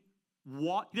to take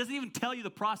He doesn't even tell you the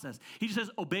process. He just says,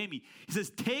 obey me. He says,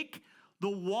 take the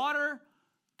water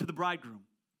to the bridegroom.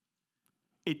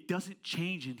 It doesn't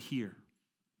change in here.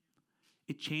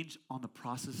 It changed on the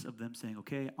process of them saying,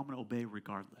 okay, I'm going to obey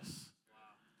regardless.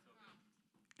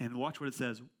 And watch what it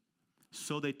says.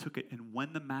 So they took it, and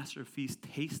when the master of feast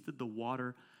tasted the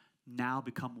water now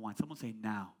become wine. Someone say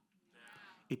now.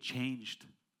 It changed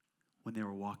when they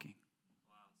were walking.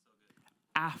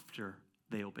 After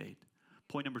they obeyed.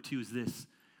 Point number 2 is this.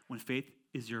 When faith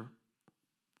is your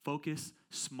focus,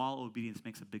 small obedience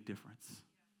makes a big difference.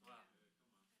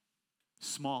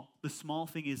 The small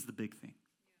thing is the big thing.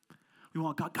 We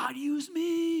want God, use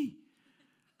me.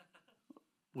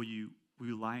 Will you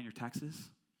lie on your taxes?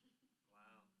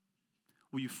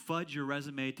 Will you fudge your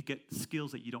resume to get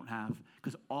skills that you don't have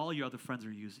because all your other friends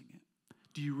are using it?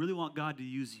 Do you really want God to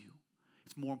use you?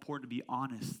 It's more important to be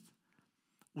honest.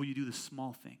 Will you do the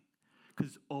small thing?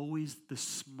 Because it's always the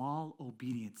small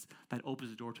obedience that opens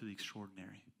the door to the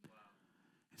extraordinary.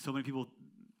 So many people,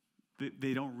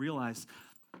 they don't realize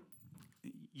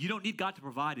you don't need God to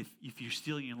provide if you're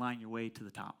stealing and lying your way to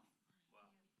the top.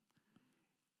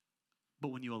 But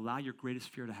when you allow your greatest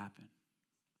fear to happen,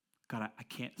 God, I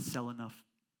can't sell enough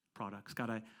products.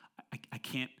 God, I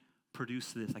can't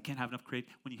produce this. I can't have enough create.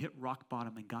 When you hit rock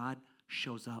bottom and God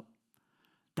shows up,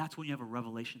 that's when you have a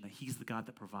revelation that he's the God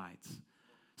that provides.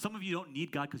 Some of you don't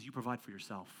need God because you provide for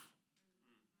yourself.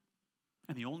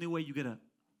 And the only way you get a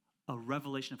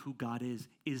revelation of who God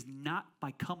is not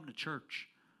by coming to church.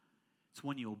 It's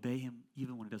when you obey him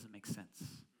even when it doesn't make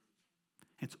sense.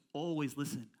 It's always,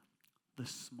 listen, the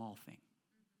small thing.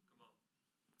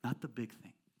 Not the big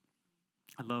thing.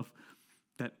 I love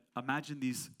that. Imagine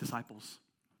these disciples.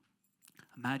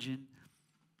 Imagine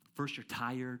first you're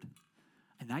tired,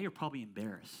 and now you're probably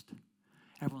embarrassed.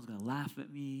 Everyone's going to laugh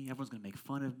at me. Everyone's going to make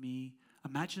fun of me.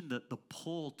 Imagine the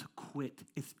pull to quit.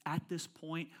 It's at this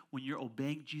point when you're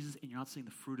obeying Jesus and you're not seeing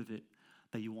the fruit of it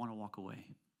that you want to walk away. Right.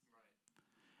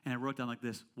 And I wrote down like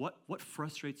this. What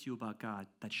frustrates you about God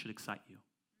that should excite you?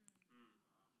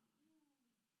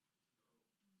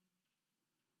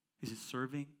 Is it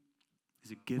serving? Is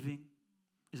it giving?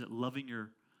 Is it loving your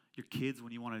kids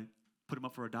when you want to put them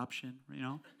up for adoption, you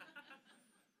know?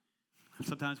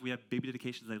 Sometimes we have baby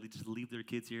dedications that just leave their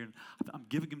kids here, and I'm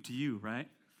giving them to you, right?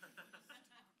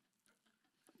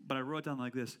 But I wrote it down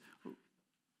like this.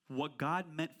 What God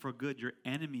meant for good, your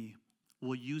enemy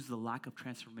will use the lack of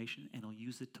transformation, and he'll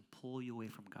use it to pull you away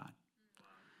from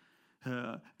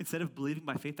God. Instead of believing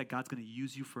by faith that God's going to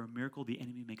use you for a miracle, the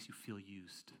enemy makes you feel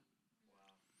used.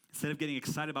 Instead of getting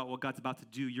excited about what God's about to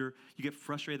do, you get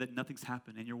frustrated that nothing's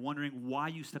happened, and you're wondering why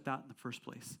you stepped out in the first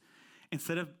place.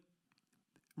 Instead of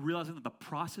realizing that the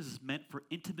process is meant for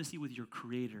intimacy with your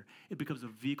Creator, it becomes a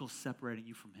vehicle separating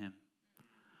you from Him.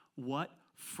 What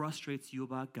frustrates you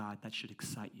about God that should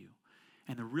excite you?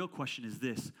 And the real question is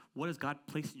this: what has God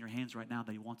placed in your hands right now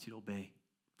that He wants you to obey?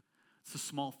 It's a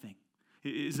small thing.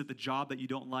 Is it the job that you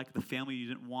don't like, the family you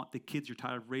didn't want, the kids you're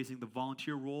tired of raising, the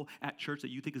volunteer role at church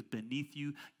that you think is beneath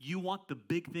you? You want the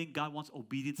big thing. God wants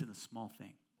obedience in the small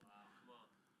thing. Wow.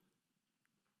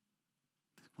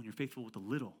 When you're faithful with the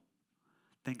little,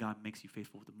 then God makes you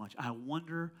faithful with the much. I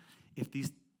wonder if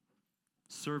these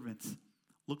servants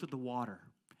looked at the water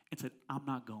and said, I'm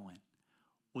not going.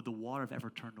 Would the water have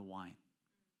ever turned to wine?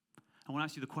 I want to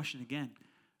ask you the question again.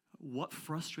 What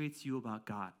frustrates you about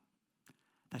God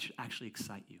that should actually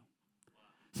excite you?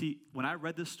 See, when I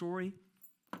read this story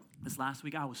this last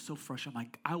week, I was so frustrated.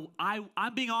 I'm like,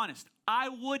 I'm being honest. I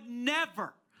would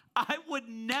never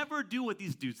do what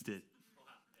these dudes did.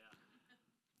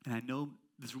 And I know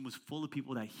this room was full of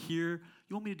people that hear,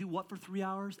 you want me to do what for 3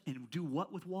 hours and do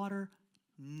what with water?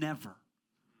 Never.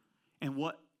 And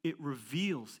what it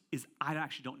reveals is I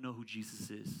actually don't know who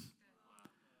Jesus is.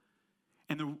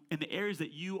 And the areas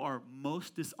that you are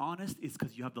most dishonest is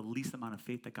because you have the least amount of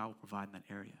faith that God will provide in that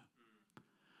area.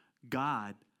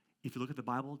 God, if you look at the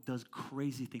Bible, does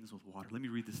crazy things with water. Let me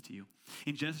read this to you.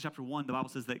 In Genesis chapter 1, the Bible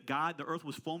says that the earth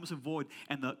was formless and void,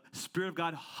 and the Spirit of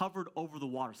God hovered over the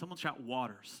water. Someone shout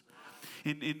waters.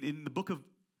 In the book of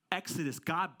Exodus,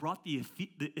 God brought the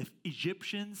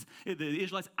Egyptians, the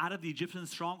Israelites out of the Egyptian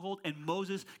stronghold, and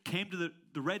Moses came to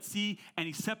the Red Sea, and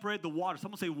he separated the waters.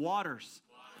 Someone say waters.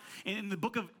 In the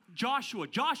book of Joshua,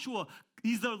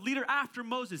 he's the leader after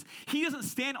Moses. He doesn't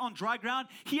stand on dry ground.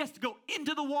 He has to go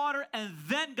into the water, and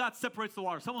then God separates the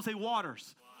water. Someone say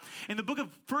waters. In the book of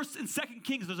 1st and 2nd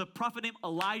Kings, there's a prophet named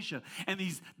Elijah, and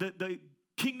the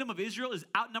kingdom of Israel is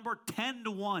outnumbered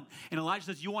 10-1. And Elijah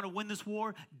says, you want to win this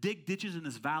war? Dig ditches in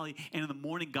this valley, and in the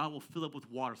morning, God will fill up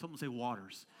with water. Someone say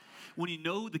waters. When you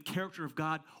know the character of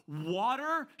God,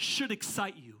 water should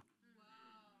excite you.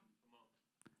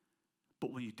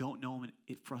 but when you don't know him,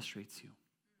 it frustrates you.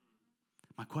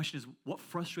 My question is, what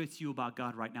frustrates you about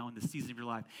God right now in this season of your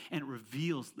life? And it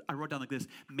reveals, I wrote down like this,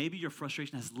 maybe your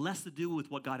frustration has less to do with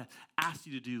what God asked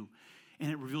you to do,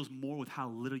 and it reveals more with how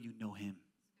little you know him.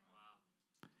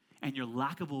 And your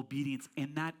lack of obedience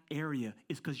in that area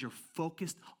is because you're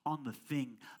focused on the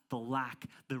thing, the lack,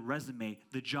 the resume,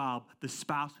 the job, the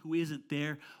spouse who isn't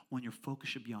there when your focus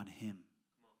should be on him.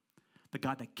 The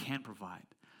God that can provide,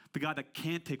 the God that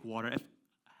can take water.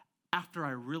 After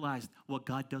I realized what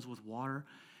God does with water,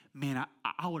 man,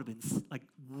 I would have been like,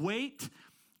 wait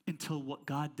until what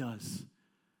God does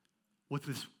with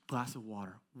this glass of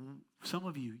water. Some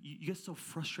of you get so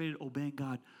frustrated obeying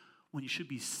God when you should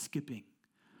be skipping.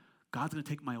 God's going to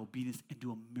take my obedience and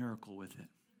do a miracle with it.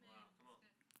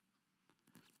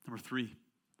 Number 3,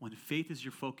 when faith is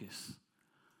your focus,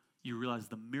 you realize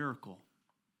the miracle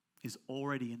is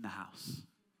already in the house.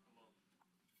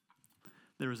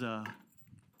 There was a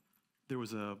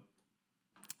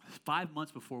 5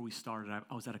 months before we started,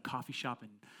 I was at a coffee shop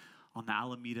on the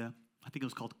Alameda. I think it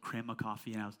was called Crema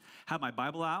Coffee, and I had my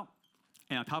Bible out,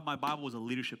 and on top of my Bible was a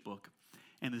leadership book.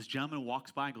 And this gentleman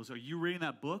walks by and goes, "Are you reading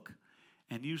that book?"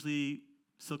 And usually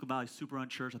Silicon Valley is super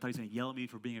unchurched. I thought he was going to yell at me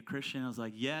for being a Christian. I was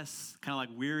like, yes, kind of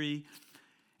like weary.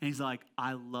 And he's like,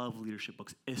 I love leadership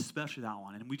books, especially that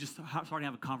one. And we just started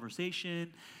having a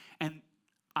conversation. And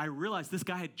I realized this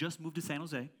guy had just moved to San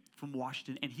Jose from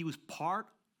Washington, and he was part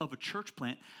of a church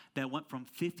plant that went from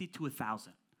 50 to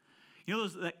 1,000. You know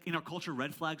those, like, in our culture,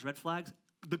 red flags?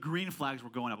 The green flags were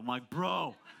going up. I'm like,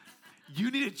 bro, you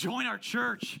need to join our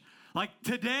church. Like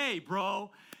today,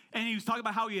 bro. And he was talking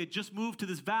about how he had just moved to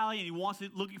this valley and he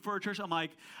looking for a church. I'm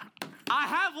like, I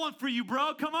have one for you,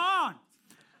 bro. Come on.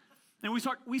 And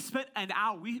we spent an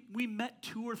hour. We met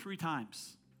 2 or 3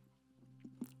 times.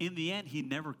 In the end, he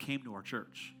never came to our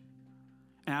church.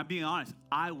 And I'm being honest,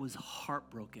 I was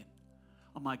heartbroken.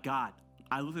 I'm like, God,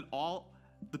 I looked at all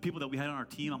the people that we had on our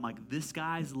team. I'm like, this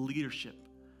guy's leadership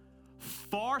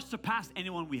far surpassed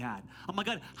anyone we had. I'm like,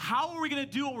 God, how are we going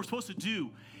to do what we're supposed to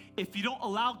do if you don't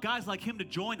allow guys like him to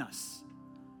join us?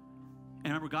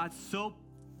 And remember, God's so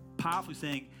powerfully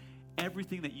saying,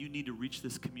 everything that you need to reach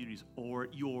this community is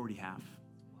you already have.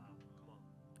 Wow, come on.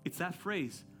 It's that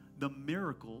phrase, the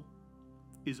miracle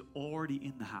is already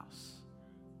in the house.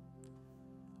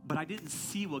 But I didn't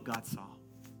see what God saw.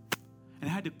 And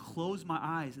I had to close my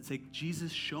eyes and say,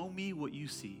 Jesus, show me what you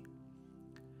see.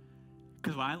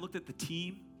 Because when I looked at the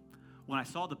team, when I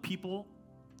saw the people,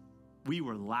 we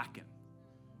were lacking.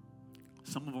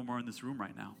 Some of them are in this room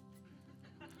right now.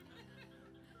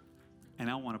 And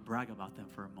I want to brag about them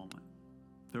for a moment.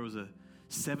 There was a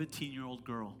 17-year-old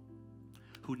girl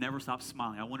who never stopped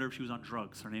smiling. I wonder if she was on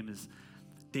drugs. Her name is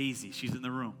Daisy. She's in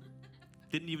the room.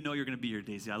 Didn't even know you were going to be here,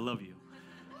 Daisy. I love you.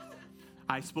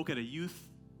 I spoke at a youth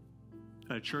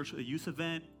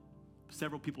event.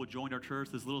 Several people joined our church.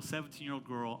 This little 17-year-old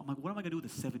girl. I'm like, what am I going to do with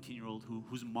a 17-year-old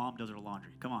whose mom does her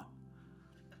laundry? Come on.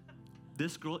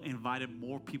 This girl invited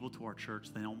more people to our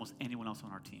church than almost anyone else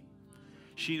on our team.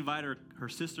 She invited her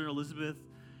sister, Elizabeth,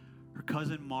 her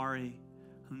cousin, Mari.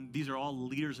 And these are all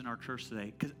leaders in our church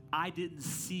today because I didn't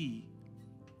see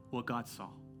what God saw.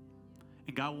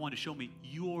 And God wanted to show me,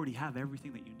 you already have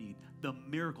everything that you need. The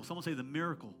miracle, someone say the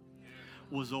miracle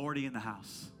was already in the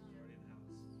house.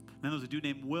 And then there was a dude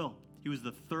named Will. He was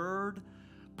the 3rd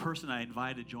person I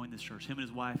invited to join this church. Him and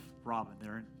his wife, Robin.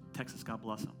 They're in Texas. God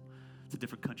bless them. It's a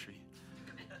different country.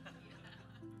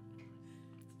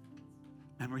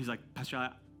 Remember, he's like, Pastor,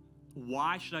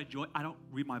 why should I join? I don't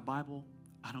read my Bible.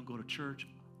 I don't go to church.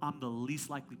 I'm the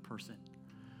least likely person.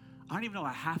 I don't even know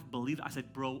if I half believed it. I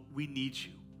said, bro, we need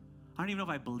you. I don't even know if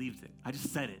I believed it. I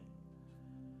just said it.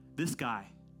 This guy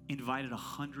invited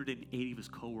 180 of his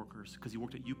coworkers because he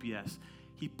worked at UPS.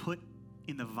 He put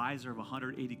in the visor of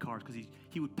 180 cars because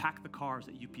he would pack the cars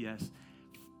at UPS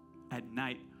at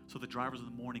night so the drivers in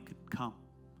the morning could come.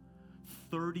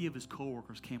 30 of his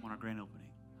coworkers came on our grand opening.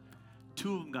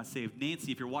 2 of them got saved.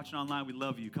 Nancy, if you're watching online, we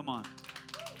love you. Come on.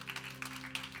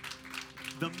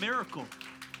 The miracle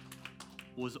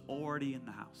was already in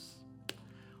the house.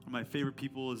 One of my favorite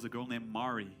people is a girl named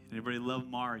Mari. Everybody loved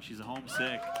Mari. She's a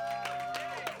homesick.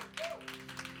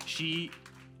 She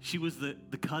was the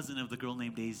cousin of the girl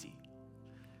named Daisy.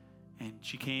 And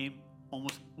she came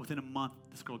almost within a month,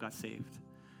 this girl got saved.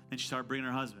 Then she started bringing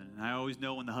her husband. And I always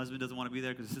know when the husband doesn't want to be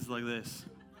there because it's like this.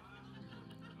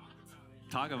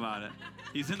 Talk about it.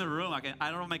 He's in the room.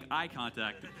 I don't make eye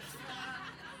contact.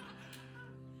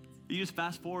 You just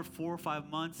fast forward 4 or 5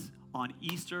 months. On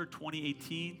Easter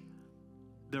 2018,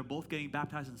 they're both getting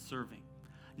baptized and serving.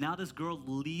 Now this girl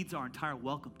leads our entire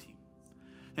welcome team.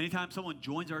 Anytime someone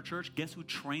joins our church, guess who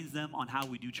trains them on how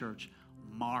we do church?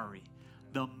 Mari.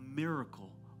 The miracle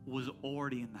was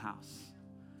already in the house.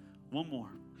 One more.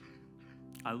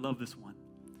 I love this one.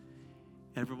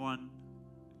 Everyone,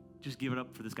 just give it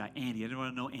up for this guy, Andy.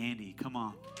 Anyone know Andy? Come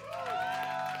on.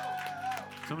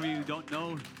 Some of you don't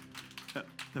know that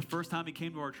the first time he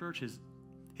came to our church, his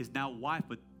now wife,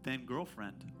 but then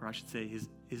girlfriend, or I should say his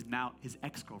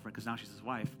ex-girlfriend, because now she's his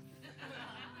wife,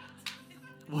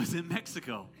 was in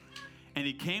Mexico. And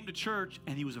he came to church,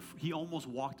 and he almost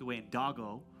walked away. And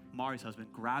Dago, Mari's husband,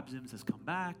 grabs him and says, come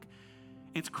back.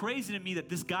 And it's crazy to me that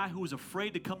this guy who was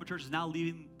afraid to come to church is now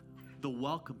leading the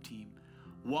welcome team,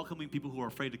 welcoming people who are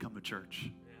afraid to come to church.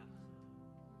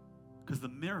 Because the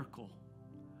miracle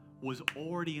was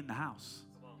already in the house.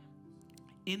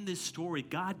 In this story,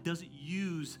 God doesn't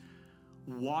use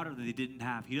water that they didn't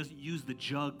have. He doesn't use the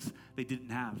jugs they didn't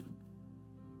have.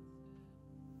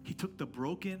 He took the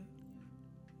broken,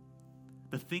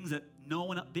 the things that no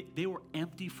one, they were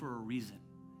empty for a reason.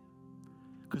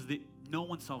 Because no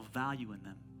one saw value in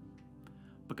them.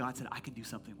 But God said, I can do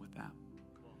something with that.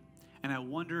 And I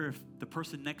wonder if the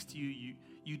person next to you,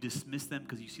 you dismiss them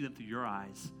because you see them through your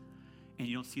eyes and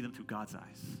you don't see them through God's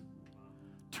eyes.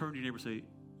 Turn to your neighbor and say,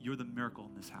 you're the miracle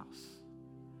in this house.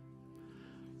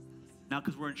 Now,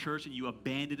 because we're in church and you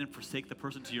abandon and forsake the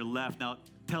person to your left, now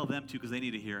tell them to because they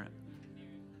need to hear it.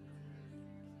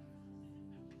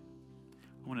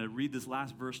 I want to read this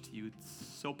last verse to you. It's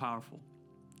so powerful.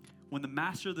 When the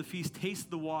master of the feast tasted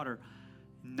the water,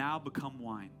 now become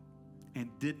wine, and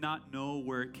did not know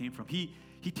where it came from. He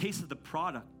tasted the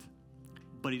product,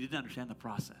 but he didn't understand the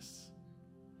process.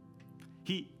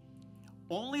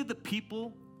 Only the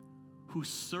people who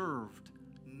served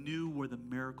knew where the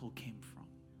miracle came from.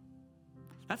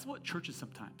 That's what church is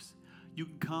sometimes. You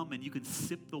can come and you can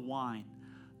sip the wine,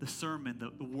 the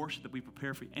sermon, the worship that we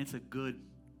prepare for you, and it's a good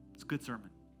sermon.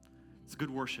 It's good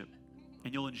worship,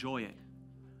 and you'll enjoy it.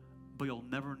 But you'll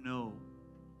never know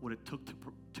what it took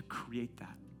to create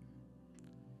that.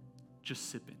 Just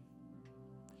sip it.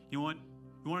 You want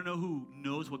to know who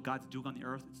knows what God's doing on the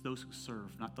earth? It's those who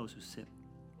serve, not those who sip.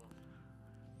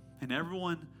 And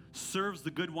everyone serves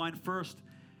the good wine first,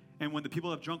 and when the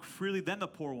people have drunk freely, then the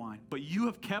poor wine. But you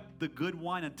have kept the good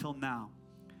wine until now.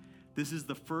 This is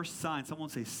the first sign. Someone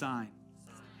say sign.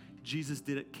 Jesus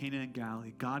did at Cana in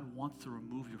Galilee. God wants to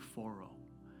remove your phoro,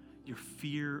 your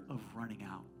fear of running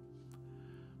out.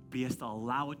 But he has to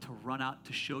allow it to run out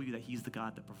to show you that he's the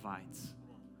God that provides.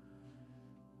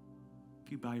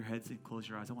 If you bow your heads and close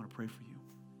your eyes, I want to pray for you.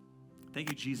 Thank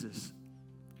you, Jesus,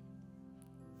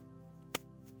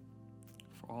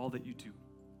 for all that you do.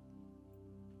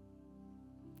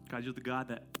 God, you're the God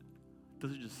that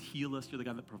doesn't just heal us, you're the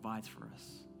God that provides for us.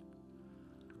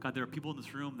 God, there are people in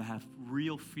this room that have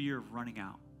real fear of running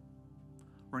out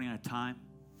of time,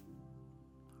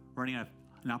 running out of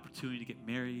an opportunity to get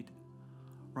married,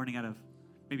 running out of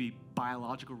maybe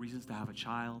biological reasons to have a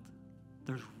child.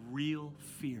 There's real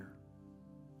fear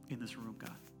in this room,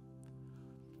 God.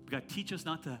 God, teach us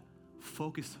not to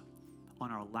focus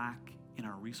on our lack in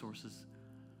our resources,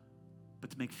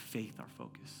 but to make faith our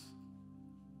focus.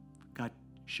 God,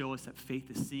 show us that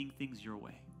faith is seeing things your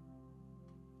way.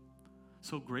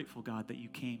 So grateful, God, that you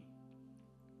came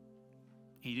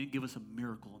and you didn't give us a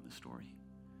miracle in this story.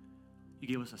 You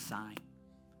gave us a sign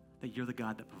that you're the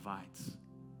God that provides.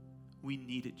 We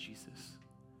need it, Jesus.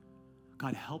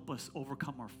 God, help us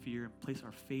overcome our fear and place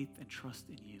our faith and trust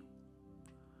in you.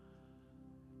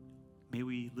 May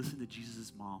we listen to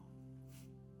Jesus' mom.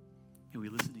 May we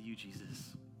listen to you,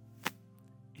 Jesus,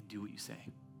 and do what you say.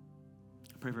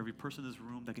 I pray for every person in this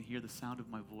room that can hear the sound of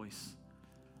my voice,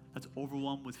 that's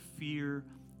overwhelmed with fear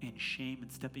and shame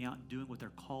and stepping out and doing what they're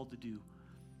called to do.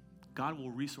 God will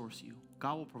resource you.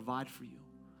 God will provide for you.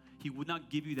 He would not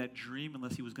give you that dream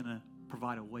unless he was going to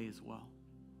provide a way as well.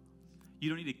 You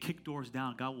don't need to kick doors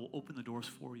down. God will open the doors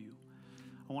for you.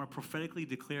 I want to prophetically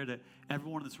declare that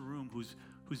everyone in this room who's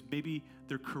maybe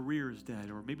their career is dead,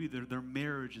 or maybe their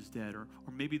marriage is dead, or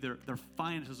maybe their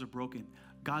finances are broken,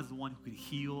 God's the one who can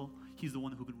heal. He's the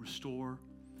one who can restore.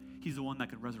 He's the one that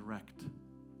can resurrect.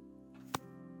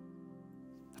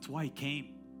 That's why he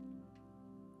came.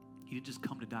 He didn't just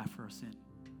come to die for our sin.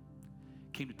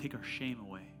 He came to take our shame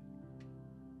away.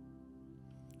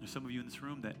 There's some of you in this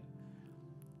room that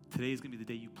today is going to be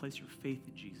the day you place your faith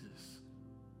in Jesus.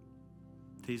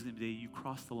 Today's going to be the day you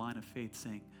cross the line of faith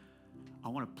saying, I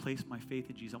want to place my faith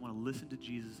in Jesus. I want to listen to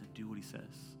Jesus and do what he says.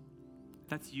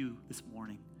 That's you this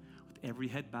morning with every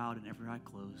head bowed and every eye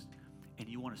closed, and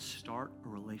you want to start a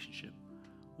relationship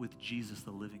with Jesus,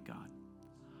 the living God.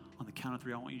 On the count of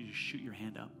 3, I want you to just shoot your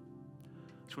hand up.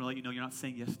 I just want to let you know you're not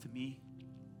saying yes to me.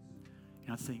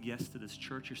 You're not saying yes to this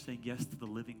church. You're saying yes to the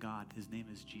living God. His name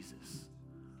is Jesus.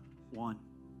 1,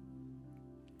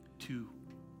 2,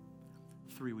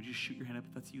 3. Would you shoot your hand up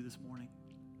if that's you this morning?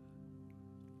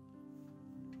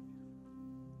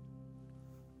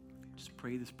 Just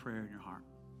pray this prayer in your heart.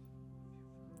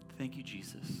 Thank you,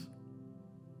 Jesus,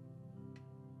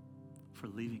 for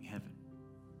leaving heaven,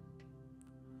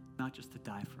 not just to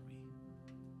die for me,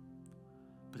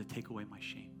 but to take away my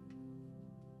shame.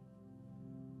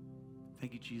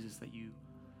 Thank you, Jesus, that you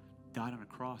died on a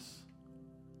cross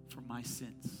for my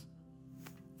sins,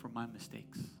 for my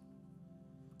mistakes.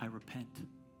 I repent.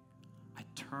 I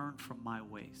turn from my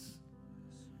ways,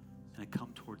 and I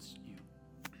come towards you.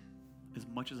 As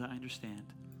much as I understand,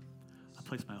 I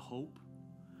place my hope,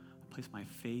 I place my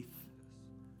faith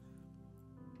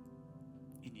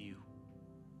in you.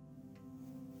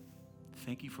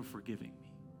 Thank you for forgiving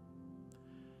me.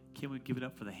 Can't we give it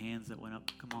up for the hands that went up?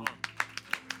 Come on.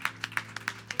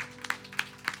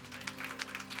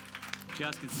 If you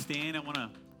guys can stand, I want to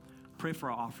pray for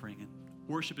our offering. And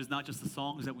worship is not just the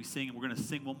songs that we sing, and we're going to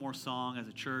sing one more song as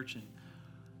a church. And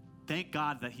thank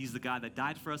God that he's the God that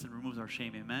died for us and removes our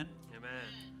shame. Amen? Amen.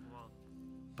 Come on.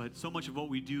 But so much of what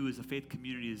we do as a faith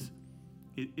community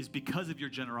is because of your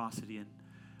generosity. And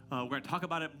we're going to talk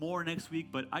about it more next week,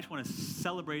 but I just want to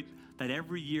celebrate that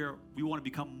every year we want to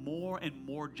become more and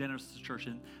more generous as a church.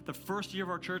 And the first year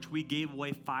of our church, we gave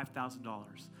away $5,000.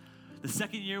 The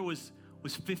second year was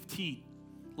 15.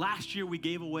 Last year, we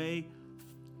gave away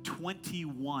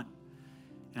 21.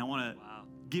 And I want to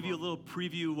give you a little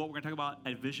preview of what we're going to talk about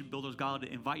at Vision Builders Gala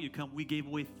to invite you to come. We gave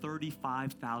away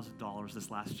 $35,000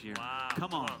 this last year. Wow.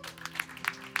 Come on.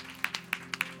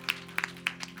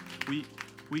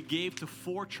 We gave to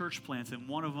 4 church plants, and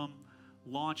one of them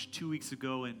launched 2 weeks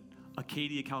ago in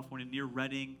Acadia, California, near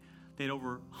Redding. They had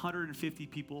over 150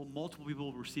 people, multiple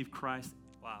people received Christ.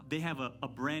 Wow. They have a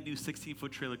brand new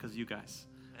 16-foot trailer because of you guys.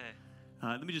 Hey.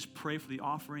 Let me just pray for the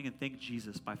offering and thank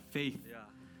Jesus by faith,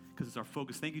 because it's our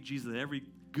focus. Thank you, Jesus, that every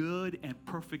good and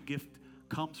perfect gift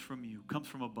comes from you, comes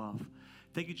from above.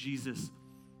 Thank you, Jesus,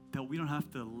 that we don't have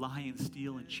to lie and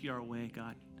steal and cheat our way,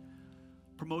 God.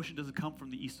 Promotion doesn't come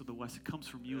from the east or the west. It comes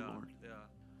from you, Lord. Yeah.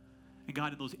 And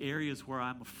God, in those areas where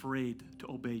I'm afraid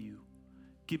to obey you,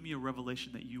 give me a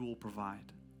revelation that you will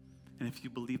provide. And if you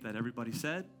believe that, everybody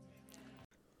said,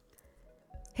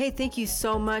 Hey, thank you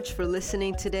so much for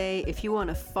listening today. If you want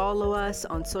to follow us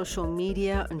on social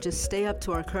media and just stay up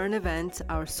to our current events,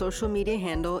 our social media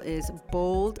handle is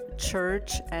Bold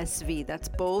Church SV. That's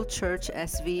Bold Church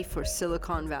SV for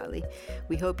Silicon Valley.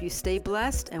 We hope you stay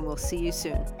blessed, and we'll see you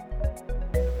soon.